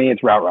 Like, to me,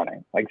 it's route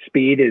running. Like,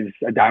 speed is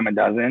a dime a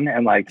dozen,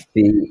 and like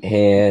feet,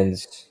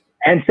 hands,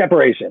 and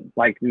separation.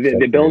 Like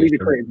the ability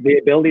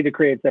to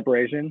create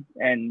separation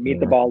and meet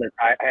the ball at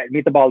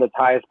its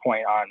highest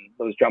point on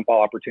those jump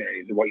ball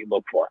opportunities is what you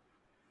look for.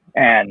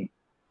 And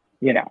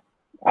you know,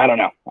 I don't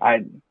know.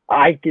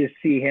 I just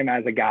see him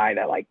as a guy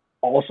that like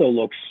also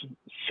looks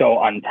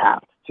so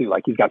untapped too.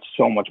 Like, he's got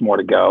so much more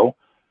to go,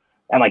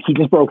 and like he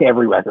just broke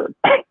every record.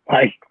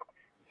 Like,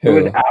 Who?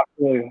 it was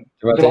absolutely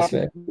Devonta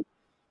Smith.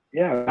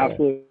 Yeah,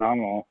 absolutely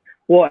phenomenal.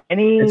 Well,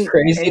 it's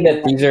crazy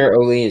that these are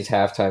only his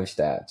halftime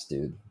stats,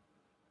 dude.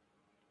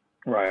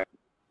 Right.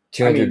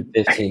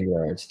 215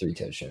 yards, 3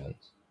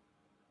 touchdowns.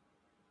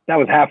 That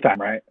was halftime,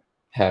 right?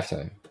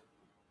 Halftime.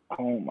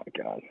 Oh my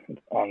god, it's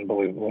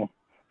unbelievable.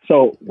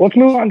 So let's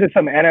move on to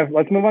some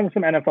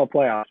NFL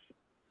playoffs.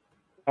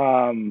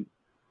 I'll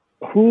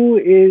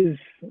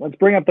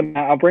bring up the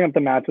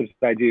matchups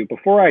that I do.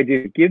 Before I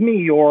do, give me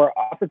your,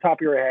 off the top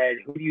of your head,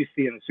 who do you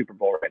see in the Super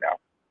Bowl right now?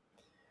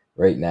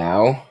 Right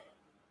now?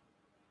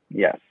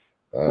 Yes.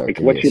 Like,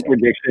 what's your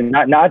prediction?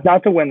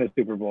 Not to win the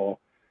Super Bowl,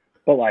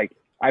 but like,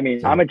 I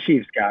mean, I'm a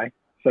Chiefs guy,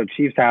 so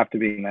Chiefs have to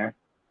be in there.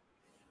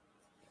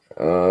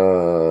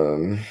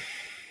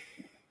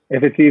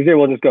 If it's easier,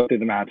 we'll just go through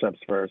the matchups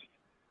first.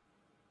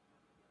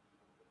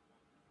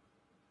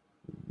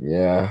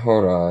 Yeah,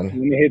 hold on.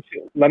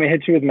 Let me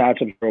hit you with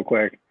matchups real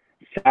quick.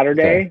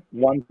 Saturday,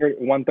 okay.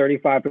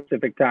 1:35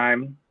 Pacific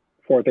time,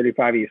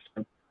 4:35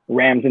 Eastern.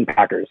 Rams and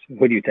Packers.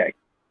 Who do you take?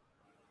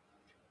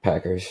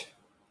 Packers.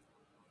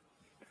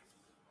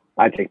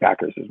 I take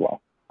Packers as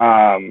well.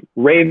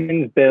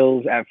 Ravens,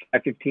 Bills at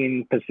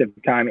 5:15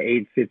 Pacific time,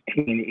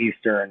 8:15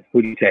 Eastern.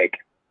 Who do you take?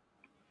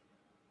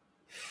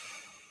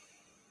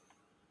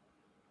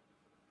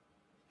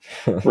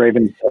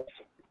 Ravens.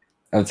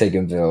 I'm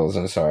taking Bills.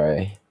 I'm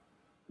sorry.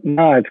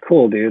 No, it's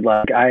cool, dude.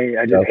 Like,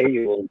 I just hate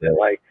you a little bit.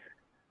 Like,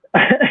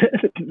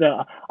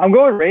 no, I'm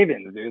going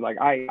Ravens, dude. Like,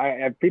 I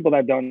have people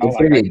that don't know. It's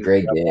gonna be a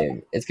great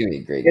game. It's gonna be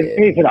a great game. It's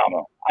gonna be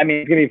phenomenal. I mean,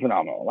 it's gonna be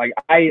phenomenal. Like,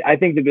 I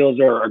think the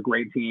Bills are a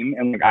great team,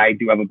 and like, I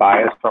do have a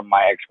bias from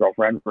my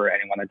ex-girlfriend, for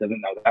anyone that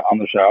doesn't know that, on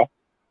the show.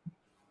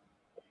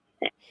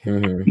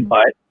 Mm-hmm.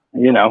 But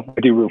you know,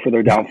 I do root for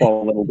their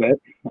downfall a little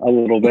bit.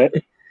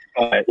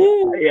 But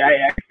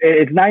yeah,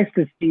 it's nice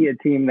to see a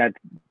team that's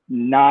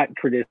not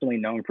traditionally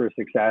known for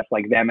success,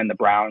 like them and the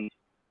Browns,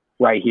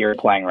 right here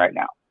playing right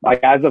now.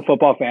 Like, as a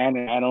football fan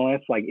and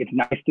analyst, like, it's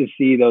nice to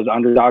see those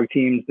underdog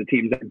teams, the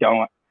teams that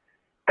don't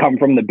come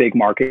from the big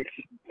markets,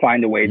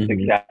 find a way to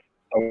success.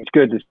 So it's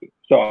good to see.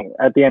 So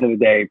at the end of the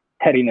day,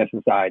 pettiness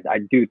aside, I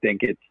do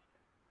think it's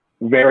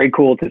very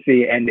cool to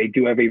see, and they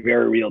do have a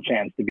very real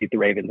chance to beat the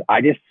Ravens.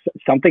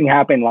 Something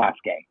happened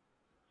last game.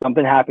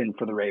 Something happened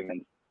for the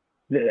Ravens.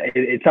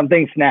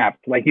 Something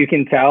snapped. Like, you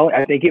can tell.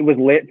 I think it was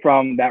lit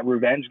from that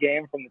revenge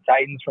game from the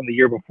Titans from the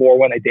year before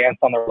when they danced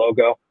on their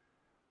logo.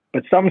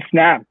 But something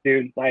snapped,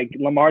 dude. Like,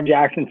 Lamar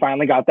Jackson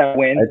finally got that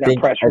win. I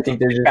think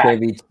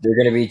they're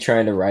gonna be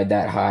trying to ride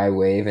that high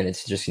wave, and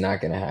it's just not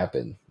gonna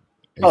happen.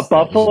 But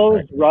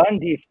Buffalo's run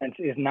defense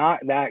is not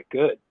that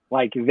good.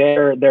 Like,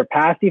 their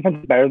pass defense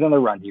is better than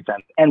their run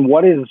defense. And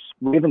what is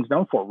Ravens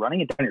known for?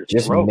 Running it down your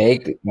throat.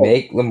 Just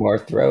make Lamar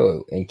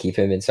throw and keep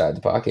him inside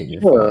the pocket.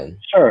 You're fine.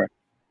 Sure.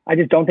 I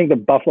just don't think the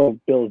Buffalo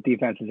Bills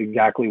defense is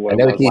exactly what I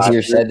know it's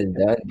easier said than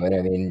done, but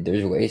I mean,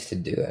 there's ways to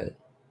do it.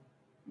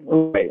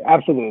 Right,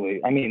 absolutely.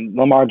 I mean,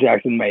 Lamar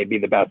Jackson may be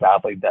the best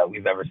athlete that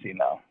we've ever seen,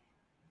 though.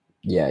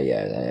 Yeah.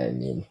 I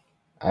mean,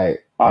 I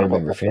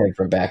remember him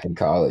from back in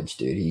college,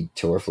 dude. He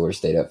tore Florida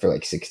State up for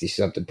like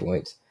 60-something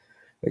points,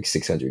 like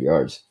 600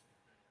 yards.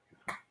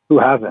 Who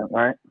hasn't,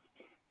 right?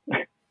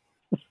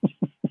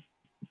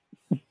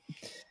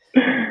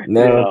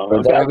 No,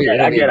 but I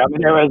get. I'm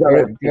an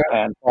Arizona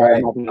fan. All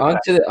right,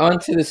 on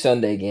to the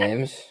Sunday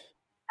games.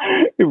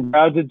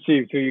 Browns and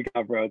Chiefs. Who you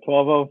got, bro?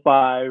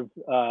 12:05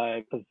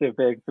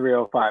 Pacific,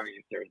 3:05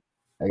 Eastern.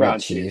 I got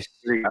Chiefs.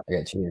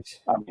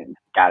 I mean,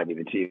 gotta be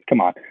the Chiefs.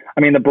 Come on. I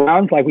mean, the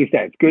Browns, like we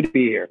said, it's good to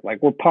be here.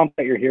 Like, we're pumped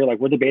that you're here. Like,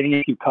 we're debating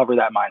if you cover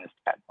that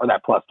 -10 or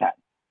that +10.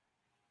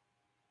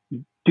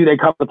 Do they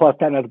cover the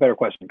 +10? That's a better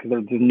question, because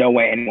there's no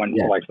way anyone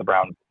likes the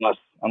Browns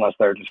unless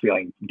they're just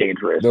feeling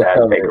dangerous. They'll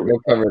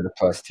cover the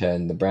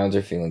 +10. The Browns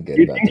are feeling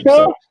good about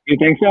themselves. You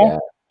think so? Yeah.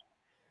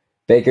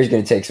 Baker's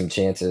going to take some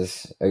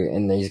chances,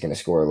 and he's going to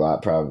score a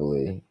lot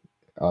probably.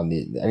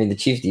 The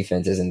Chiefs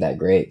defense isn't that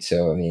great,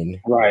 so I mean.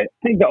 Right.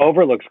 I think the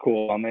over looks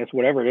cool on this.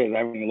 Whatever it is, I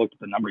haven't even looked at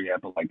the number yet,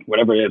 but like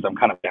whatever it is, I'm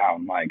kind of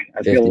down. Like,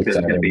 I feel like it's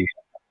going to be.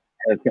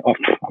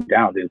 I'm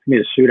down, dude. It's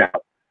going to be a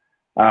shootout.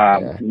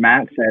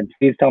 Matt said,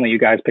 please tell me you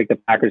guys picked the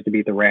Packers to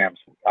beat the Rams.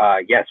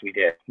 Yes, we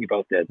did. We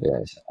both did.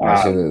 Yes,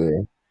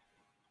 absolutely.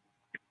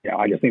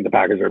 I just think the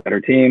Packers are a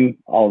better team,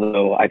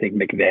 although I think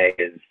McVay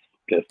is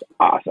just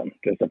awesome.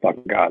 Just a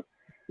fucking god.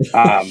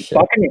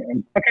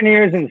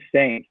 Buccaneers and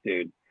Saints,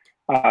 dude.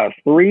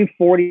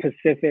 3:40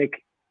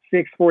 Pacific,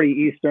 6:40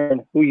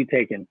 Eastern. Who you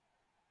taking?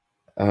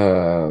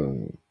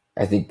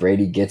 I think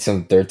Brady gets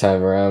him third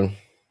time around.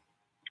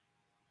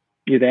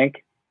 You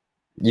think?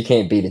 You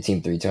can't beat a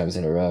team 3 times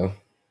in a row.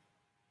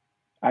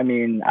 I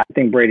mean, I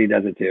think Brady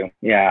does it too.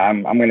 Yeah,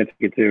 I'm going to take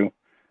it too.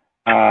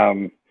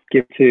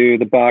 Give it to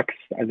the Bucks.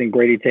 I think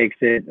Brady takes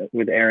it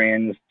with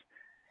Arians.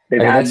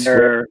 They've I mean, had that's going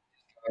their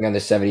on the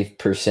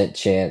 70%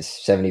 chance,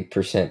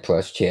 70%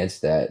 plus chance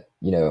that,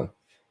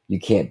 you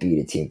can't beat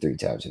a team 3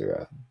 times in a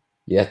row.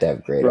 You have to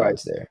have great right.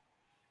 odds there.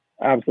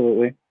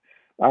 Absolutely.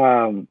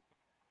 Um,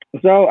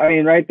 so I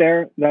mean, right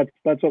there, that's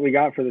what we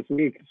got for this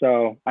week.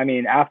 So I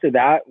mean, after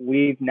that,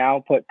 we've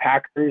now put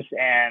Packers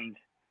and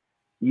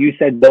you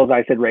said Bills,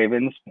 I said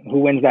Ravens. Who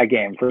wins that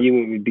game? For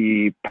you, it would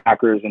be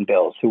Packers and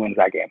Bills. Who wins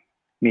that game?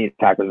 Me,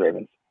 Packers,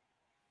 Ravens.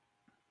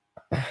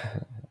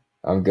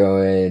 I'm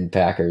going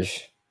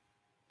Packers.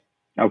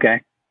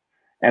 Okay.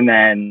 And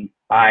then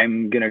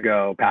I'm going to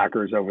go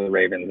Packers over the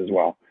Ravens as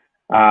well.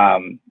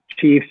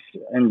 Chiefs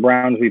and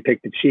Browns, we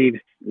picked the Chiefs.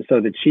 So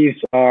the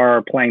Chiefs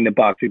are playing the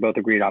Bucks. We both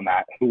agreed on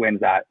that. Who wins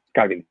that? It's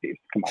got to be the Chiefs.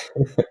 Come on.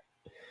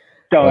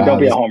 Don't Wow,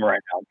 be a homer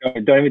right now.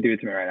 Don't even do it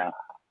to me right now.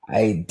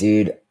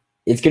 dude,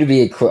 it's going to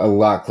be a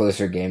lot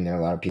closer game than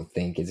a lot of people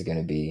think it's going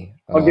to be.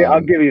 I'll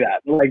give you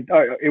that. Like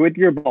with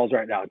your balls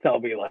right now, tell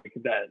me like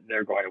that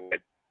they're going to win.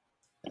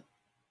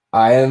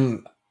 I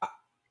am.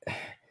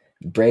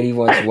 Brady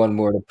wants one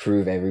more to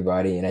prove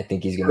everybody, and I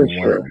think he's going to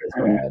want it this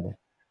bad.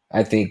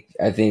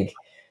 I think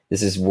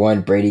this is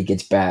one Brady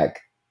gets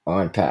back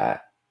on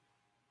Pat.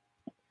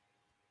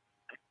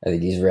 I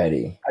think he's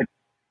ready.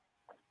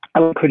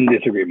 I couldn't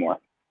disagree more.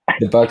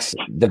 The Bucks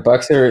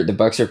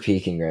are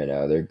peaking right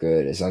now. They're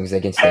good as long as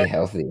they can stay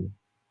healthy.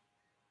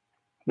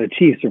 The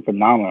Chiefs are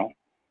phenomenal.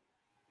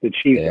 The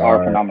Chiefs They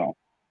are are. phenomenal.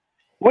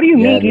 What do you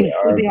Yeah, mean they he's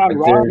are. sleeping on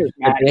But Rodgers,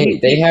 Matt?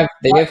 they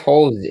have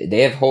holes.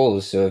 They have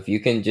holes. So if you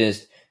can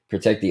just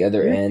protect the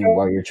other end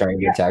while you're trying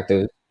to Yeah, attack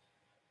those,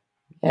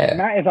 yeah.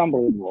 Matt is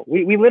unbelievable.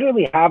 We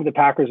literally have the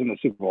Packers in the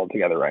Super Bowl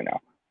together right now.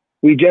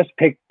 We just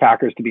picked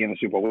Packers to be in the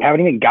Super Bowl. We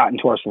haven't even gotten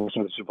to our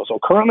selection of the Super Bowl. So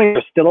currently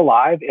we're still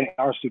alive in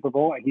our Super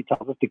Bowl, and he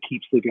tells us to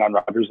keep sleeping on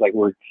Rodgers like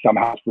we're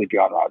somehow sleeping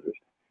on Rodgers.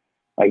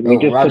 Like we Well,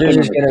 just put Rodgers them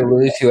is in going the to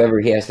lose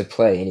whoever he has to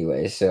play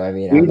anyway. So I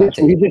mean, we I'm not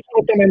just we taking just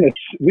put them in the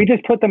we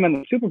just put them in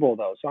the Super Bowl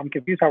though. So I'm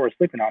confused how we're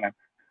sleeping on him.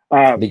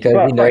 because he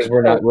But knows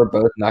right, we're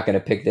both not going to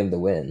pick them to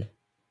win.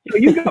 so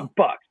you got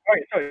Bucks.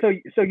 All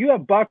right, so you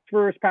have Bucks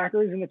versus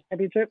Packers in the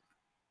championship.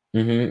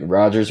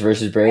 Rodgers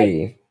versus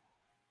Brady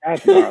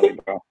That's gnarly,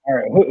 bro. All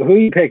right, who are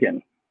you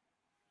picking?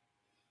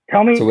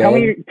 Tell to me.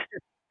 win.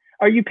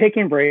 Are you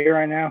picking Brady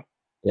right now?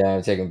 Yeah,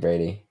 I'm taking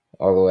Brady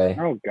all the way.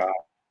 Oh God,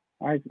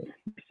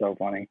 so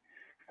funny.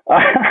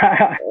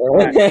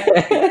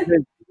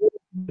 The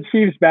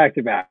Chiefs back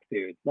to back,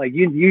 dude. Like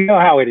you know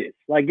how it is.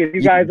 Like if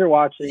you guys are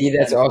watching, See,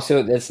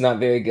 that's not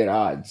very good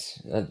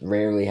odds. That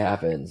rarely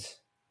happens.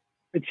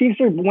 the Chiefs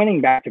are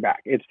winning back to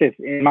back. It's just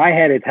in my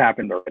head, it's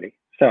happened already.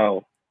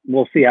 So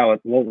we'll see how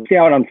it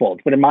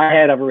unfolds. But in my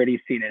head, I've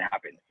already seen it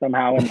happen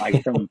somehow in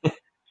like some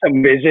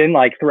vision.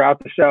 Like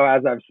throughout the show,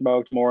 as I've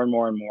smoked more and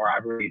more and more,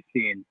 I've already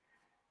seen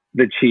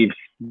the Chiefs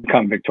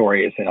become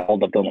victorious and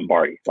hold up the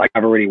Lombardi. Like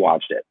I've already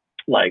watched it.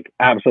 Like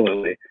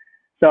absolutely.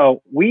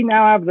 So we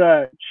now have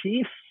the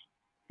Chiefs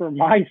for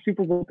my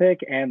Super Bowl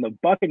pick and the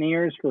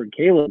Buccaneers for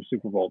Caleb's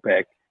Super Bowl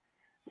pick.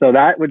 So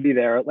that would be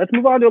there. Let's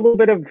move on to a little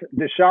bit of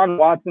Deshaun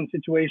Watson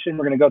situation.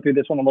 We're going to go through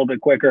this one a little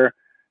bit quicker.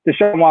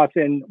 Deshaun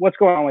Watson, what's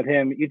going on with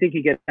him? You think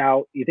he gets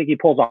out? You think he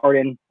pulls a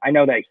Harden? I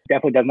know that he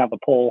definitely doesn't have the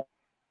pull.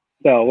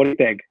 So what do you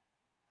think?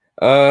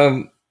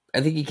 I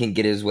think he can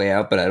get his way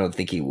out, but I don't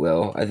think he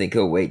will. I think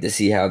he'll wait to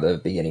see how the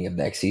beginning of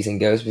next season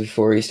goes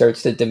before he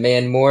starts to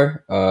demand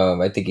more.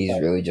 I think he's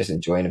really just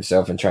enjoying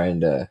himself and trying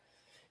to,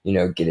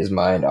 get his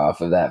mind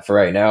off of that for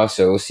right now.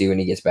 So we'll see when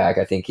he gets back.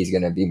 I think he's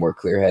going to be more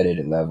clear headed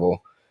and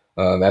level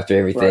after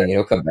everything. Right. And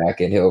he'll come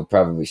back and he'll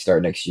probably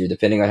start next year,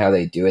 depending on how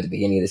they do at the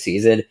beginning of the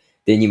season.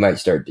 Then you might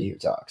start to hear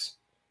talks.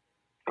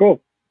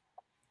 Cool.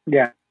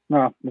 Yeah,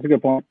 no, that's a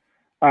good point.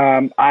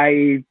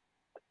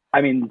 I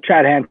mean,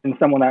 Chad Hansen,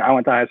 someone that I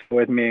went to high school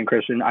with, me and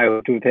Christian, I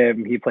worked with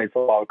him. He played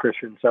football with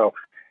Christian. So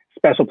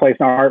special place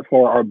in our heart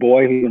for our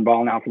boy who's been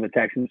balling out for the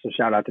Texans. So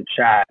shout out to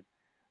Chad.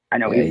 I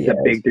know he's a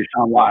big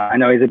Deshaun Watson. I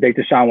know he's a big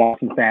Deshaun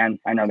Watson fan.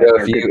 I know that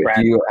they're good friends.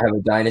 If you have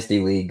a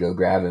dynasty league, go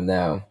grab him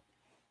now.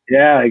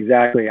 Yeah,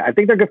 exactly. I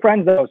think they're good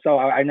friends though. So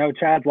I know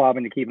Chad's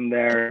lobbing to keep him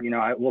there.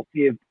 We'll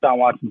see if Deshaun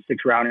Watson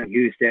sticks around in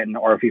Houston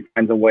or if he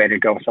finds a way to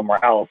go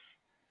somewhere else.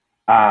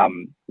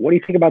 What do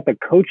you think about the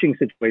coaching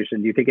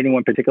situation? Do you think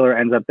anyone particular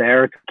ends up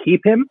there to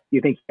keep him? Do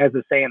you think he has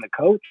a say in the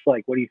coach?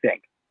 Like, what do you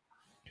think?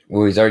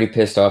 Well, he's already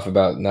pissed off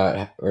about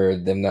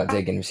them not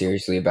taking him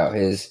seriously about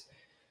his,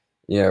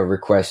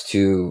 request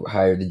to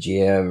hire the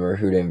GM or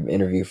who to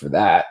interview for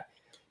that.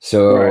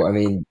 So, right. I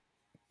mean,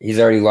 he's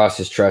already lost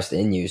his trust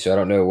in you. So I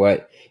don't know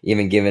what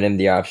even giving him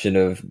the option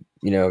of,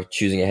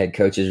 choosing a head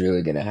coach is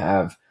really going to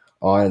have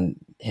on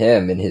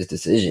him and his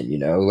decision,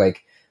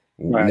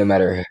 Right. No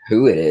matter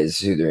who it is,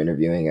 who they're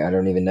interviewing, I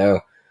don't even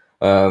know.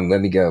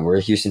 Let me go. We're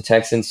Houston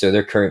Texans, so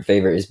their current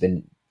favorite has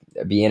been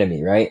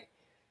Bieniemy, right?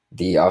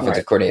 the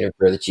offensive coordinator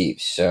for the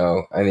Chiefs.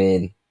 So, I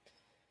mean,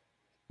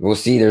 we'll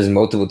see. There's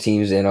multiple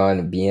teams in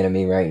on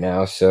Bieniemy right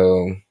now.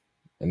 So,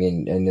 I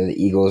mean, I know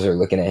the Eagles are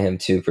looking at him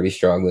too pretty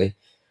strongly.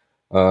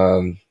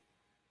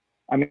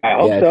 I mean, I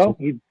hope so.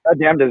 He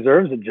goddamn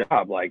deserves a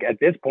job. Like, at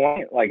this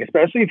point, like,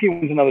 especially if he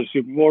wins another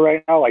Super Bowl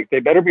right now, like,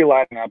 they better be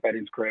lining up at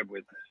his crib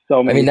with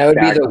so many. I mean, that would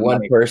be the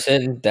one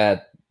person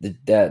that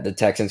the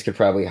Texans could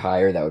probably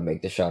hire that would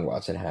make Deshaun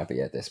Watson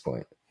happy at this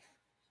point.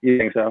 You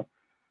think so?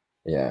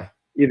 Yeah.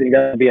 You think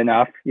that would be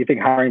enough? You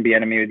think hiring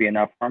Bieniemy would be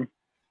enough for him?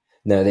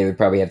 No, they would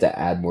probably have to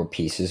add more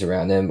pieces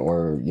around him,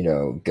 or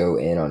go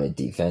in on a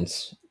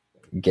defense,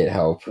 get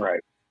help.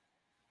 Right.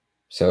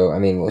 So I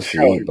mean, we'll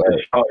see. But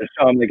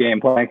show him the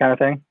game plan kind of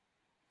thing.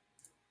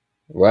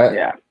 What?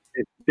 Yeah,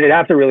 they'd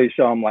have to really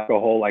show him like a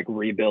whole like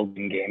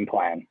rebuilding game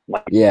plan.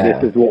 Like, yeah,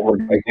 this is what we're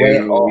going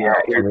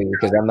to do.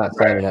 Because I'm not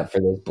signing up for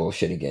this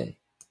bullshit again.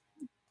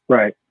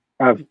 Right.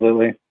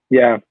 Absolutely.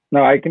 Yeah.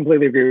 No, I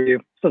completely agree with you.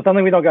 So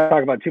something we don't got to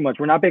talk about too much.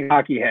 We're not big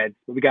hockey heads,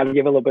 but we got to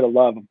give a little bit of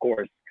love, of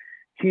course.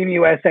 Team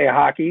USA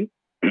Hockey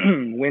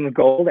wins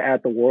gold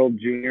at the World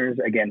Juniors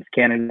against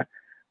Canada.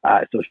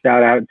 So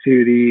shout out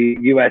to the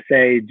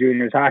USA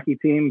Juniors hockey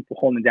team for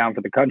holding it down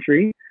for the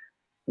country.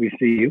 We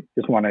see you.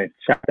 Just want to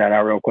shout that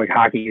out real quick.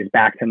 Hockey is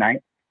back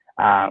tonight.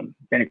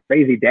 Been a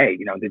crazy day.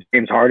 The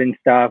James Harden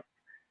stuff,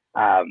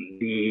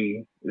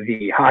 the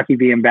hockey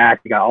being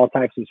back. We got all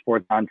types of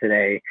sports on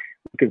today.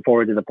 Looking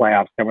forward to the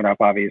playoffs coming up,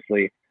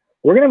 obviously.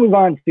 We're going to move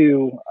on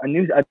to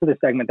another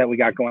segment that we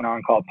got going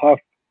on called Puff,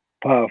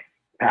 Puff,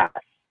 Pass.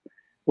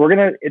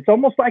 It's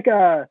almost like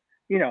a,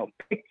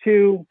 pick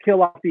two,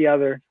 kill off the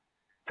other,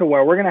 to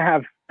where we're going to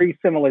have three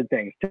similar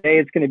things. Today,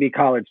 it's going to be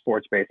college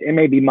sports based. It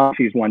may be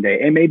Munchies one day.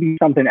 It may be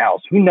something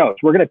else. Who knows?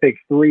 We're going to pick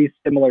three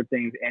similar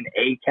things in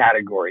a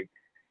category.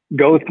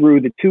 Go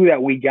through the two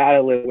that we got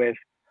to live with,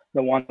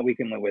 the one that we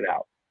can live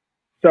without.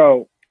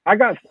 So I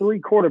got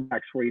three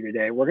quarterbacks for you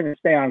today. We're going to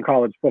stay on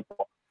college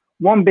football.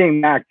 One being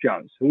Mac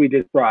Jones, who we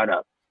just brought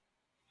up.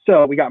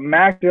 So we got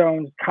Mac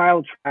Jones,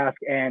 Kyle Trask,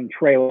 and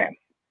Trey Lance.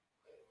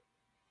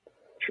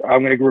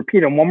 I'm going to repeat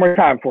them one more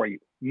time for you.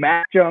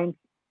 Mac Jones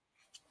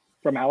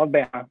from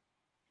Alabama,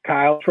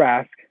 Kyle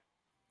Trask,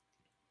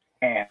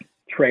 and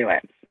Trey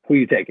Lance. Who are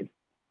you taking?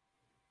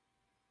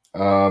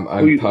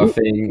 I'm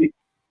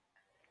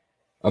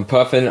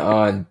puffing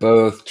on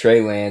both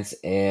Trey Lance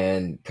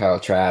and Kyle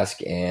Trask,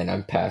 and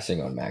I'm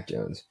passing on Mac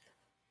Jones.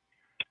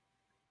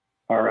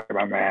 All right,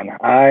 my man.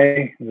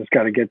 I just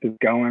got to get this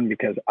going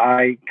because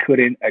I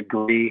couldn't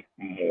agree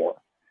more.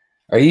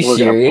 Are you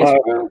serious?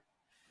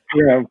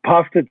 We're going to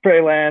puff to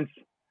Trey Lance.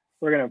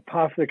 We're going to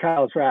puff to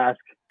Kyle Trask.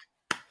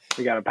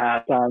 We got to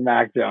pass on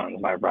Mac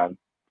Jones, my friend.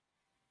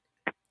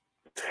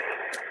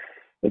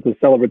 It's a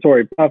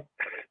celebratory puff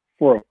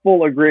for a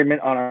full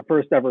agreement on our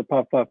first ever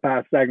Puff Puff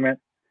Pass segment.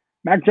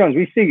 Mac Jones,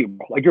 we see you.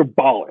 Like, you're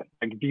balling.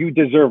 Like, you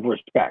deserve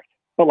respect.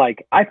 But,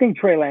 like, I think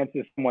Trey Lance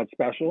is somewhat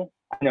special.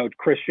 I know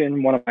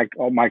Christian, one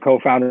of my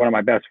co-founder, one of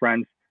my best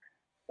friends.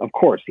 Of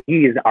course,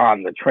 he is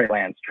on the Trey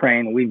Lance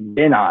train. We've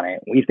been on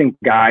it. We think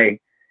the guy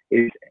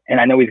is, and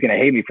I know he's going to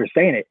hate me for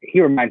saying it, he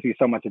reminds me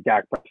so much of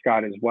Dak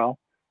Prescott as well.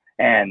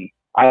 And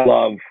I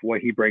love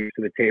what he brings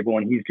to the table,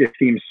 and he just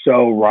seems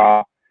so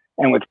raw.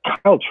 And with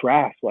Kyle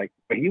Trask, like,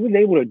 what he was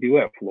able to do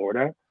at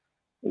Florida,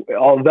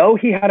 although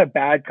he had a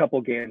bad couple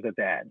games at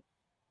the end,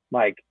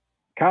 like,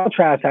 Kyle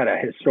Trask had a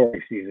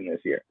historic season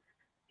this year.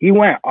 He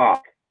went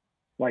off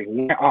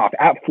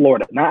at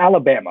Florida, not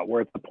Alabama,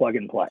 where it's a plug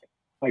and play.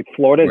 Like,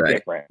 Florida's right.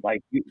 Different.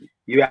 Like,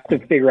 you have to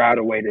figure out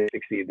a way to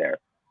succeed there.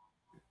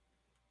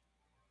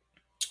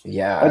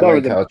 Yeah, I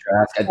like Kyle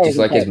Trask. I just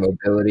like his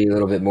mobility a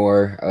little bit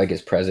more. I like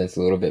his presence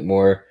a little bit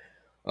more.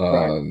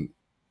 Right.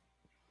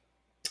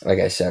 Like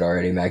I said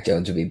already, Mac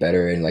Jones would be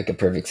better in like a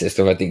perfect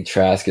system. I think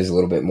Trask is a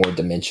little bit more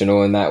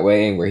dimensional in that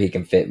way, where he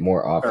can fit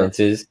more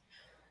offenses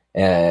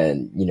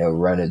and,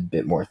 run a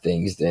bit more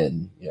things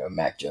than,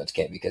 Mac Jones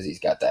can, because he's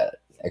got that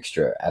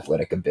extra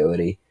athletic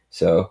ability.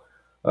 So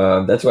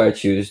that's why I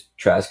choose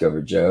Trask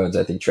over Jones.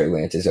 I think Trey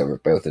Lance is over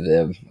both of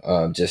them,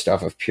 just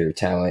off of pure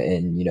talent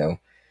and,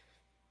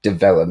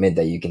 development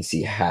that you can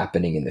see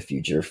happening in the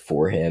future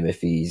for him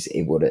if he's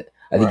able to.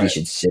 I think he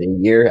should sit a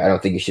year. I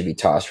don't think he should be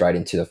tossed right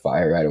into the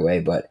fire right away.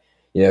 But,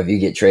 if you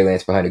get Trey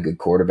Lance behind a good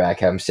quarterback,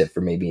 have him sit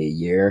for maybe a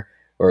year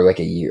or like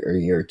a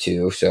year or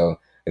two. So,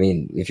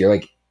 if you're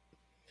like,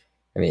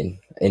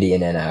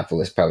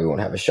 Indianapolis probably won't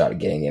have a shot at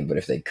getting him, but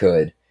if they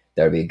could,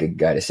 that would be a good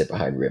guy to sit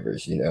behind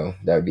Rivers,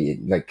 that would be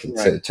like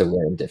to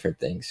learn different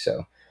things.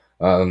 So,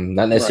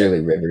 not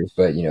necessarily Rivers,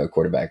 but, a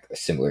quarterback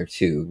similar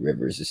to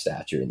Rivers'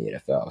 stature in the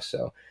NFL.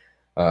 So,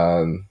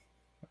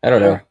 I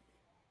don't know.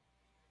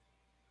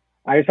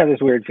 I just have this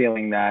weird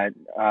feeling that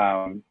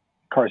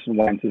Carson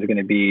Wentz is going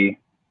to be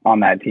on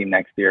that team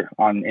next year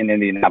in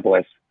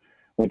Indianapolis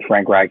with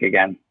Frank Reich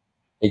again.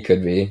 He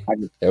could be.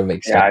 That would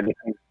make sense.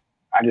 Yeah,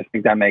 I just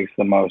think that makes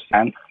the most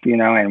sense,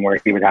 and where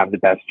he would have the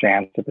best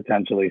chance to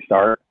potentially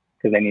start,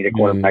 because they need a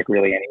quarterback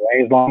really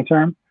anyways long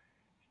term.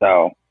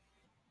 So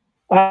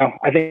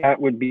I think that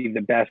would be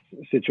the best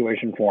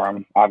situation for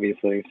him,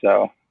 obviously.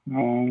 So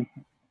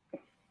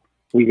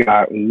we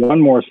got one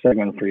more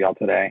segment for y'all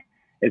today.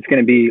 It's going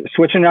to be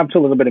switching up to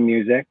a little bit of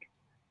music.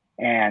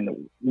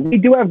 And we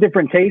do have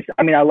different tastes.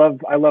 I mean, I love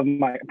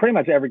my pretty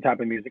much every type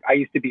of music. I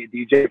used to be a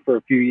DJ for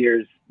a few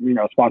years,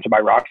 sponsored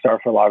by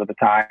Rockstar for a lot of the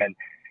time. And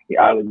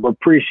I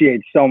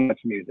appreciate so much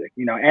music,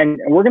 and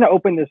we're going to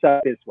open this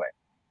up this way.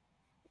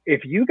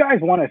 If you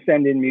guys want to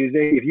send in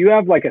music, if you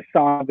have like a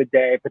song of the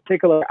day, a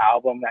particular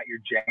album that you're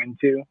jamming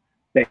to,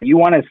 that you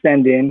want to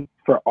send in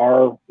for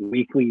our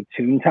weekly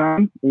tune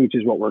time, which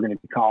is what we're going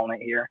to be calling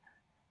it here,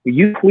 will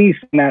you please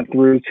send that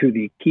through to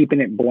the Keeping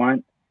It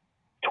Blunt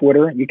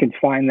Twitter? You can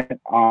find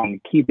that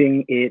on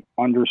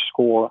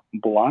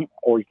keepingit_blunt,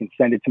 or you can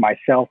send it to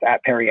myself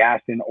at Perry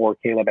Aston or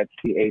Caleb at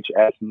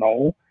CHS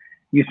Knoll.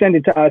 You send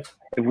it to us.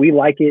 If we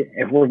like it,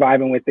 if we're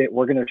vibing with it,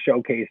 we're going to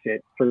showcase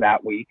it for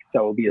that week. So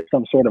it'll be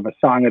some sort of a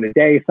song of the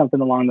day, something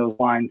along those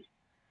lines.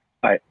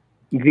 But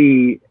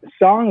the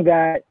song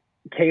that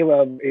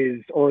Caleb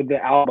is, or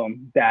the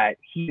album that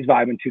he's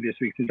vibing to this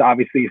week, since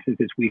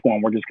it's week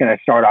one, we're just going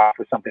to start off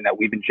with something that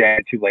we've been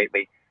jamming to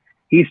lately.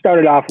 He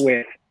started off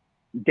with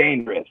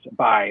Dangerous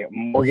by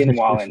Morgan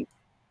Wallen.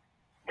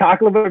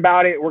 Talk a little bit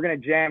about it. We're going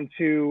to jam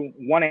to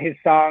one of his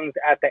songs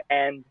at the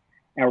end,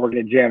 and we're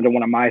going to jam to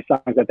one of my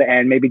songs at the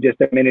end, maybe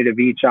just a minute of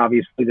each,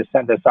 obviously, to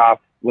send us off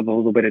with a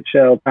little bit of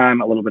chill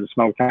time, a little bit of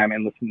smoke time,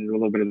 and listen to a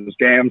little bit of those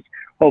jams.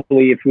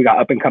 Hopefully, if we got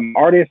up-and-coming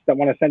artists that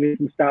want to send in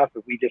some stuff,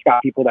 if we just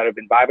got people that have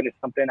been vibing to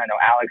something, I know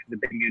Alex is a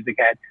big music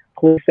head,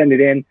 please send it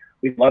in.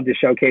 We'd love to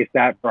showcase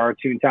that for our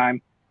tune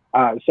time.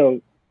 So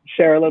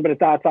share a little bit of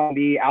thoughts on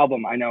the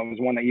album. I know it was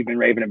one that you've been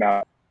raving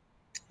about.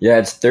 Yeah,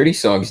 it's 30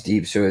 songs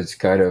deep, so it's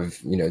kind of,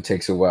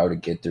 takes a while to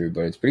get through,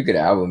 but it's a pretty good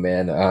album,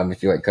 man.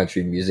 If you like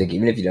country music,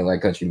 even if you don't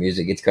like country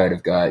music, it's kind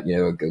of got,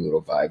 a good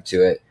little vibe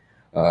to it.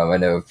 I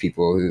know of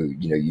people who,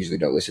 usually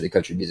don't listen to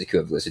country music who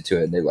have listened to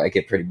it and they like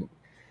it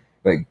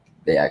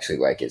they actually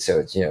like it. So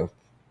it's,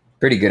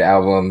 pretty good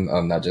album,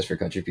 not just for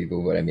country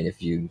people, but I mean,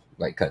 if you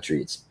like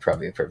country, it's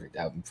probably a perfect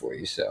album for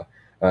you. So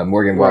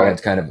Morgan Wallen's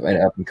kind of an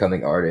up and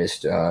coming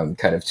artist,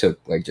 kind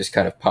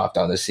of popped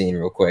on the scene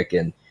real quick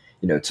and,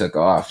 took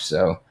off.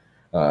 So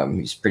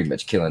he's pretty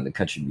much killing the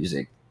country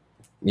music,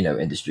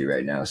 industry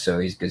right now. So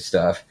he's good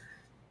stuff.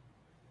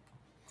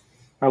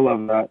 I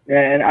love that.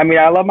 And I mean,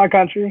 I love my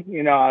country.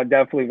 I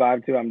definitely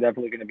vibe to. I'm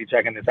definitely going to be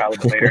checking this out a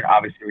little later.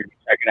 Obviously, we're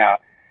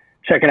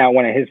checking out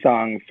one of his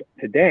songs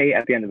today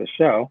at the end of the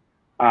show.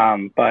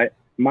 But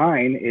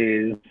mine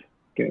is,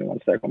 give me 1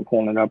 second. I'm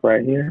pulling it up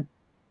right here.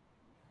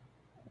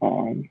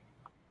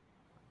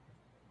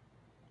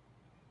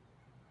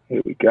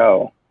 Here we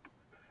go.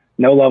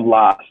 No Love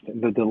Lost,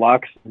 the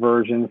deluxe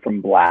version from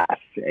Blast.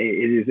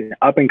 It is an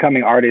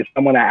up-and-coming artist,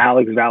 someone that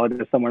Alex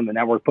Validus, someone in the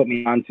network put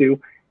me onto.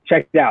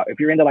 Check it out. If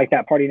you're into like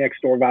that party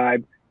next door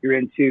vibe, you're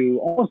into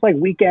almost like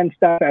weekend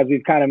stuff, as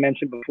we've kind of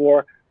mentioned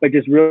before, but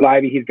just real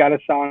vibey. He's got a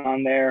song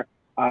on there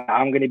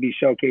I'm going to be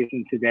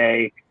showcasing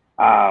today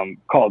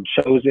called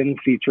Chosen,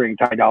 featuring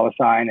Ty Dolla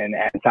 $ign and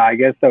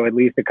Tyga. So at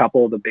least a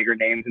couple of the bigger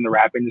names in the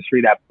rap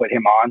industry that put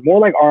him on. More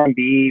like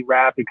R&B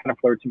rap. It kind of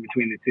flirts in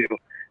between the two.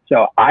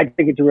 So I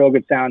think it's a real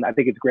good sound. I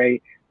think it's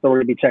great. So we're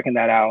going to be checking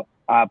that out.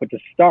 But to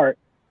start,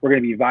 we're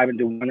going to be vibing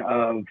to one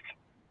of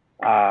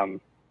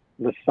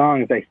the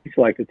songs that he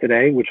selected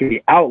today, which would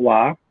be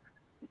Outlaw,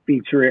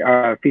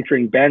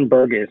 featuring Ben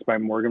Burgess by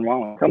Morgan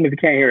Wallen. Tell me if you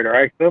can't hear it, all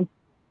right, Phil?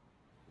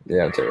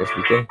 Yeah, I'll tell you if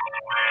you can.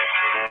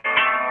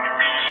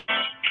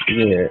 You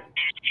can hear it.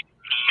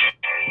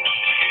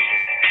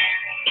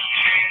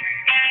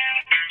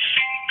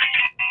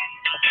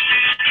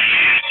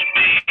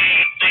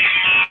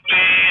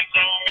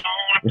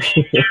 It's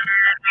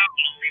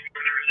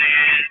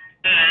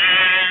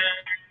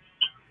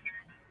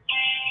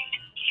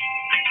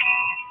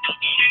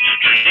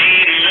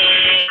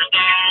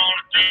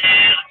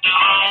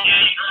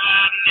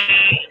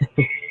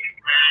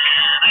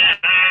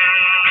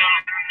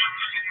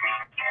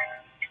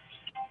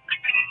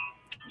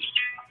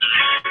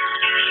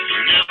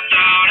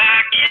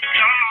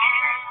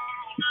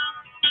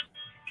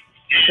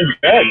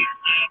good.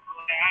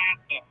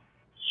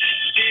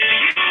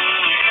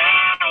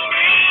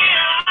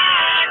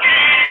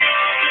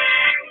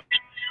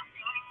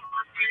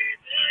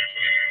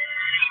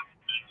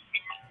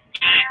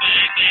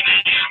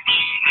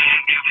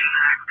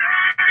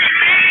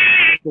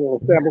 A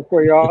little sample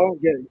for y'all.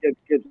 Get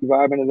some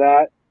vibe into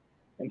that.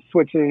 And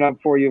switching it up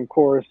for you, of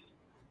course,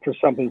 for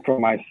something for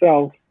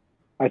myself.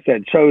 I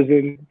said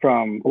Chosen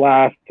from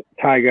Blast,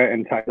 Tyga,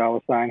 and Ty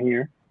Dolla $ign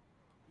here.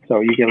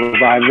 So you get a little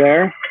vibe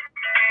there.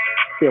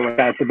 Feel what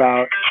that's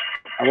about.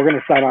 And we're going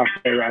to sign off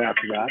today right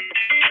after that.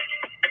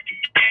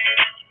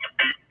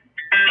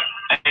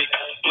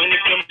 When it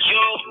comes to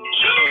you,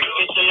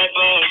 it's a life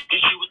of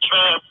issue with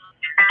trap.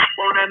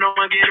 Won't let no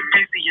one get a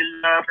piece of your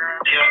love.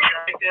 Yeah,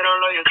 take that on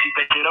loyalty,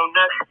 but you don't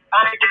know.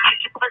 I ain't just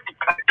get your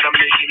perfect back, but I'm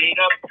making it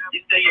up.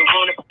 You say you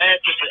want it bad,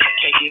 but I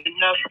can't get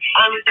enough.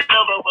 I read the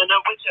number when I'm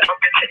with you, I'm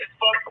better as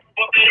fuck.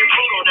 Walk in and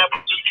food on that,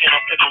 but you can't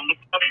flip on the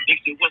cup. Mix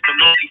it with the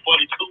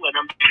 1942, and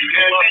I'm pretty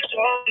good.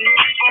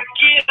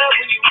 Get up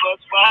when you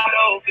bust wide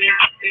open.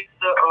 It's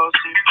the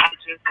ocean, I'm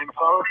just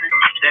imposing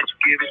that you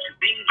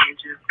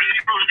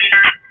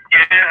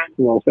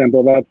a little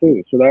sample of that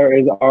too. So there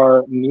is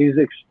our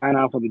music sign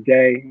off of the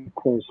day. Of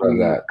course, Love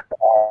that.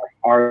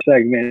 Our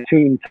segment,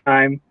 Tune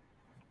Time,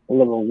 a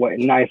little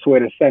nice way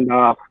to send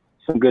off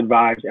some good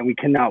vibes. And we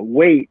cannot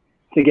wait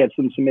to get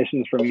some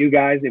submissions from you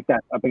guys, if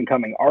that's up and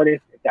coming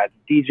artists, if that's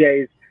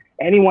DJs,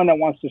 anyone that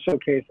wants to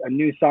showcase a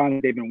new song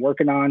that they've been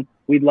working on.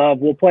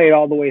 We'll play it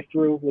all the way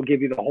through. We'll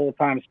give you the whole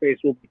time space.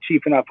 We'll be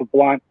cheap enough a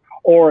blunt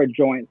or a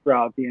joint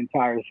throughout the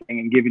entire thing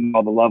and giving you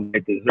all the love they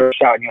deserve,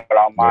 shouting you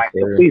out online.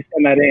 Yes, so please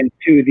send that in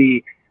to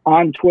the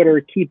on Twitter,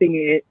 keeping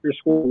it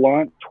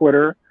 _blunt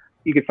Twitter.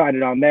 You can find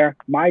it on there.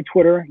 My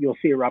Twitter, you'll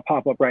see it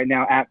pop up right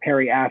now at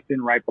Perry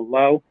Aston right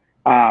below.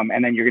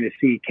 And then you're going to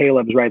see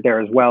Caleb's right there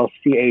as well,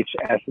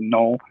 CHS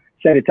Knoll.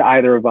 Send it to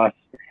either of us,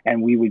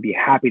 and we would be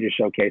happy to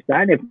showcase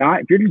that. And if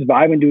not, if you're just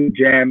vibing to a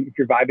jam, if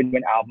you're vibing to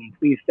an album,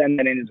 please send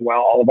that in as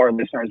well. All of our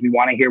listeners, we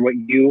want to hear what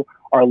you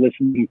are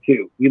listening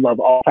to. We love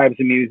all types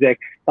of music.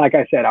 Like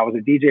I said, I was a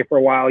DJ for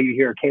a while. You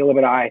hear Caleb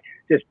and I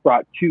just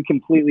brought two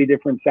completely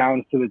different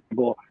sounds to the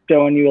table,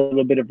 showing you a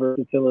little bit of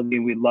versatility.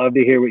 We'd love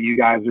to hear what you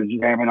guys are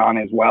jamming on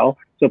as well.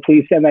 So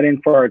please send that in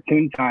for our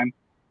tune time.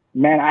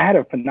 Man, I had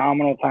a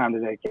phenomenal time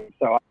today, Kate.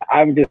 So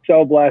I'm just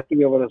so blessed to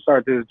be able to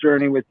start this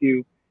journey with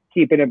you,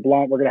 keeping it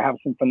blunt. We're going to have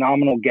some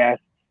phenomenal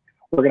guests.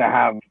 We're going to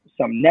have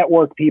some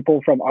network people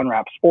from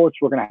Unwrapped Sports.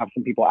 We're going to have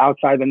some people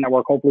outside the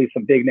network, hopefully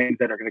some big names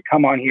that are going to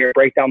come on here,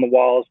 break down the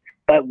walls,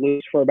 let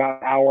loose for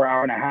about an hour,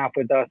 hour and a half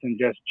with us and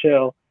just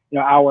chill.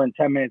 Hour and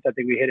 10 minutes, I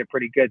think we hit it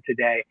pretty good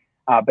today.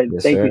 But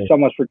yes, thank you so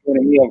much for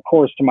joining me. Of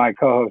course, to my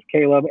co-host,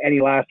 Caleb,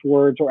 any last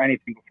words or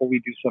anything before we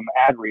do some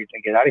ad reads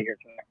and get out of here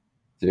tonight?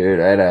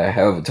 Dude, I had a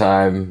hell of a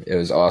time. It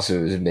was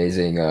awesome. It was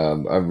amazing.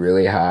 I'm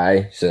really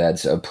high, so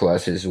that's a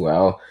plus as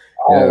well.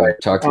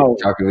 Talking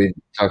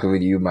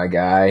with you, my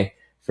guy,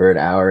 for an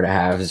hour and a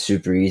half is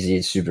super easy.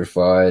 It's super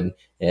fun,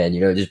 and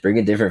just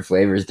bringing different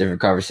flavors,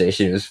 different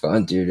conversation. It was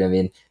fun, dude. I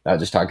mean, not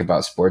just talking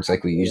about sports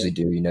like we usually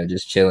do.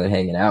 Just chilling,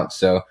 hanging out.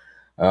 So,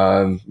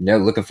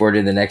 looking forward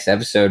to the next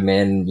episode,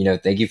 man.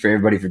 Thank you for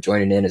everybody for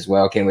joining in as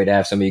well. Can't wait to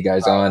have some of you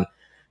guys on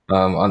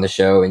the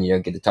show and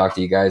get to talk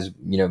to you guys,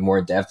 more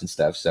in depth and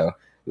stuff. So.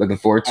 Looking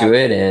forward to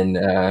it, and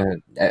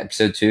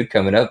episode 2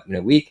 coming up in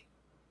a week.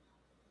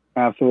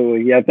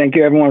 Absolutely. Yeah, thank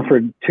you, everyone,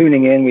 for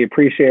tuning in. We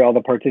appreciate all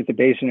the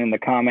participation in the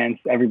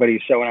comments.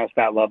 Everybody's showing us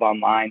that love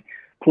online.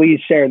 Please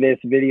share this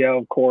video,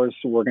 of course.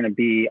 We're going to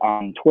be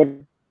on Twitter,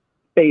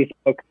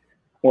 Facebook.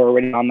 We're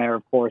already on there,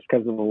 of course,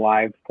 because of the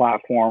live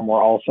platform.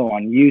 We're also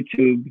on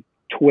YouTube,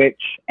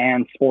 Twitch,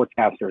 and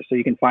Sportscaster. So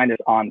you can find us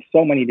on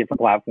so many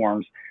different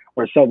platforms.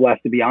 We're so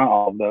blessed to be on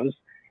all of those.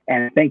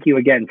 And thank you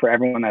again for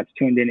everyone that's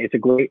tuned in. It's a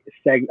great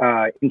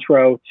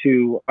intro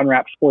to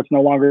Unwrapped Sports,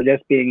 no longer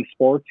just being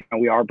sports.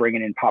 We are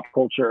bringing in pop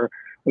culture.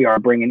 We are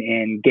bringing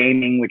in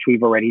gaming, which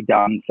we've already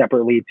done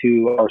separately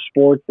to our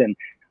sports, and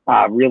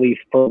really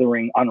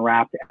furthering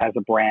Unwrapped as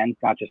a brand,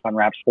 not just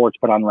Unwrapped Sports,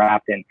 but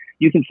Unwrapped. And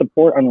you can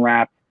support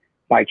Unwrapped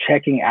by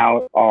checking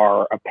out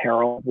our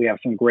apparel. We have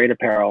some great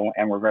apparel,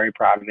 and we're very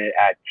proud of it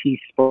at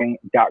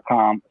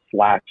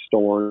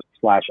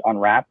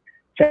teespring.com/stores/unwrapped.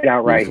 Check it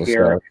out right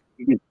here.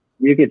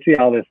 You can see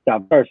all this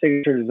stuff. Our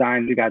signature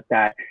designs, we got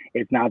that.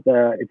 It's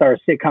our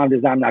sitcom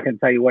design. I'm not going to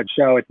tell you what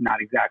show. It's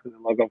not exactly the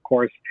logo, of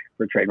course,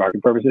 for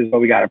trademarking purposes, but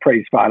we got it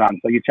pretty spot on.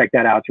 So you check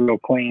that out. It's real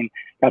clean.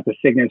 Got the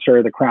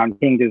signature, the Crown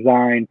King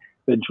design,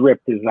 the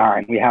drip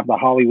design. We have the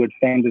Hollywood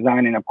fan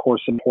design, and of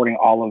course, supporting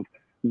all of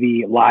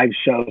the live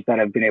shows that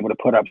have been able to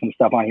put up some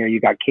stuff on here. You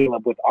got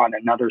Caleb on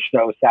another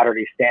show,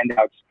 Saturday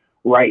Standouts.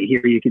 Right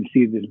here, you can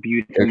see this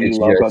beautiful new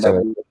logo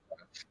that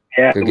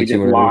we just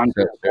launched.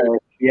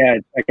 Yeah,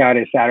 check out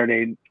his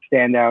Saturday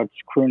Standouts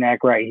crew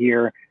neck right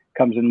here.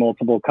 Comes in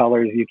multiple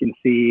colors. You can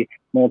see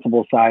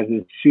multiple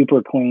sizes,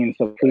 super clean.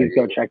 So please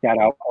go check that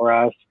out for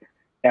us.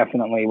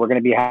 Definitely. We're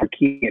going to be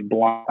keeping it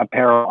blunt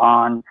apparel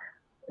on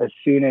as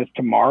soon as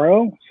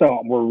tomorrow.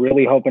 So we're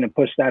really hoping to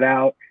push that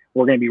out.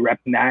 We're going to be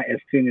repping that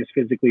as soon as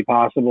physically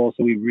possible.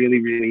 So we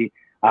really, really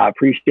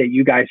appreciate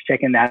you guys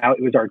checking that out.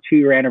 It was our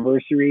 2-year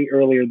anniversary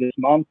earlier this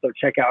month. So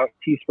check out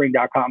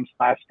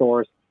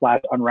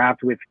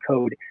teespring.com/stores/unwrapped with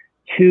code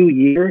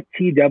 2YEAR,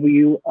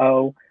 TWOYEAR,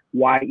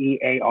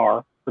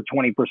 for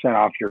 20%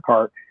 off your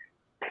cart.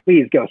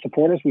 Please go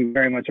support us. We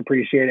very much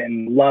appreciate it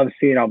and love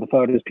seeing all the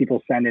photos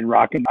people send in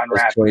rocking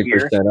Unwrapped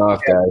 20%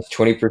 off, guys.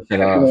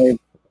 20% off.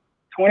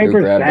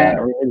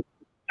 20%.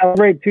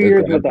 Celebrate 2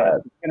 years with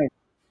us. It's been a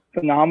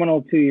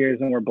phenomenal 2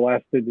 years, and we're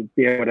blessed to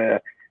be able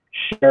to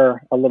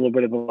share a little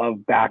bit of the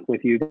love back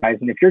with you guys.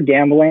 And if you're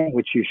gambling,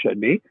 which you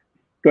should be,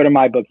 go to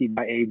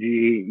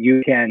mybookie.ag.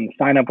 You can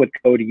sign up with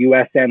code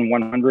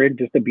USN100,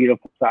 just a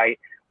beautiful site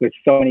with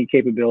so many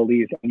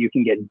capabilities, and you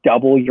can get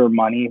double your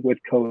money with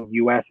code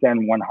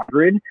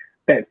USN100.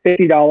 Bet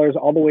 $50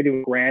 all the way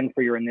to $1,000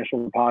 for your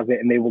initial deposit,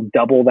 and they will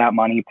double that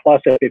money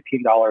plus a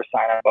 $15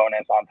 sign-up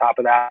bonus on top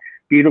of that.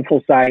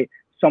 Beautiful site,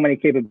 so many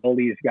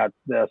capabilities. You got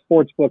the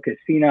sportsbook,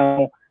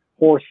 casino,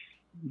 horse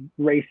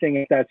racing,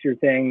 if that's your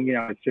thing.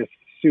 It's just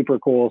super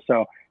cool.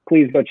 So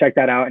please go check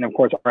that out. And of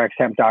course,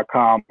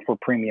 rxhemp.com for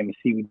premium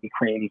CBD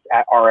creams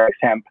at RX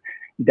Hemp.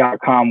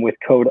 with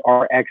code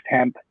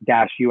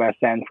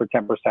RXHemp-USN for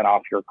 10%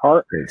 off your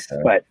cart. Great stuff.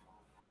 But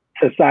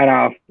to sign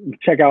off,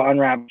 check out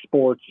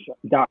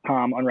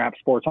unwrapsports.com, Unwrap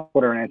Sports on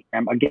Twitter and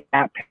Instagram. Again,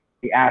 at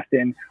Perry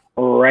Aston,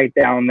 right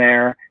down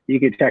there. You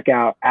can check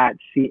out at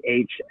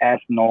CHS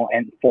Null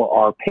and for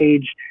our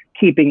page,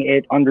 keeping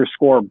it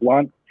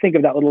 _blunt. Think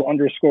of that little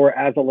underscore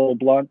as a little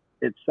blunt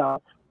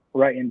itself,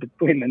 right in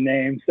between the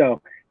name.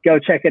 So go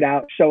check it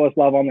out. Show us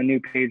love on the new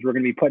page. We're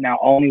going to be putting out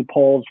all new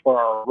polls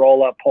for our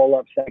roll-up,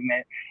 pull-up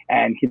segment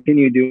and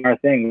continue doing our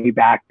thing. We'll be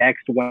back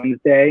next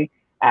Wednesday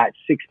at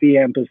 6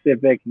 p.m.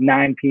 Pacific,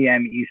 9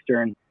 p.m.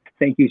 Eastern.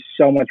 Thank you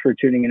so much for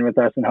tuning in with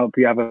us and hope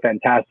you have a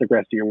fantastic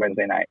rest of your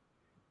Wednesday night.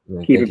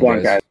 Yeah, Keep it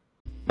blunt, guys.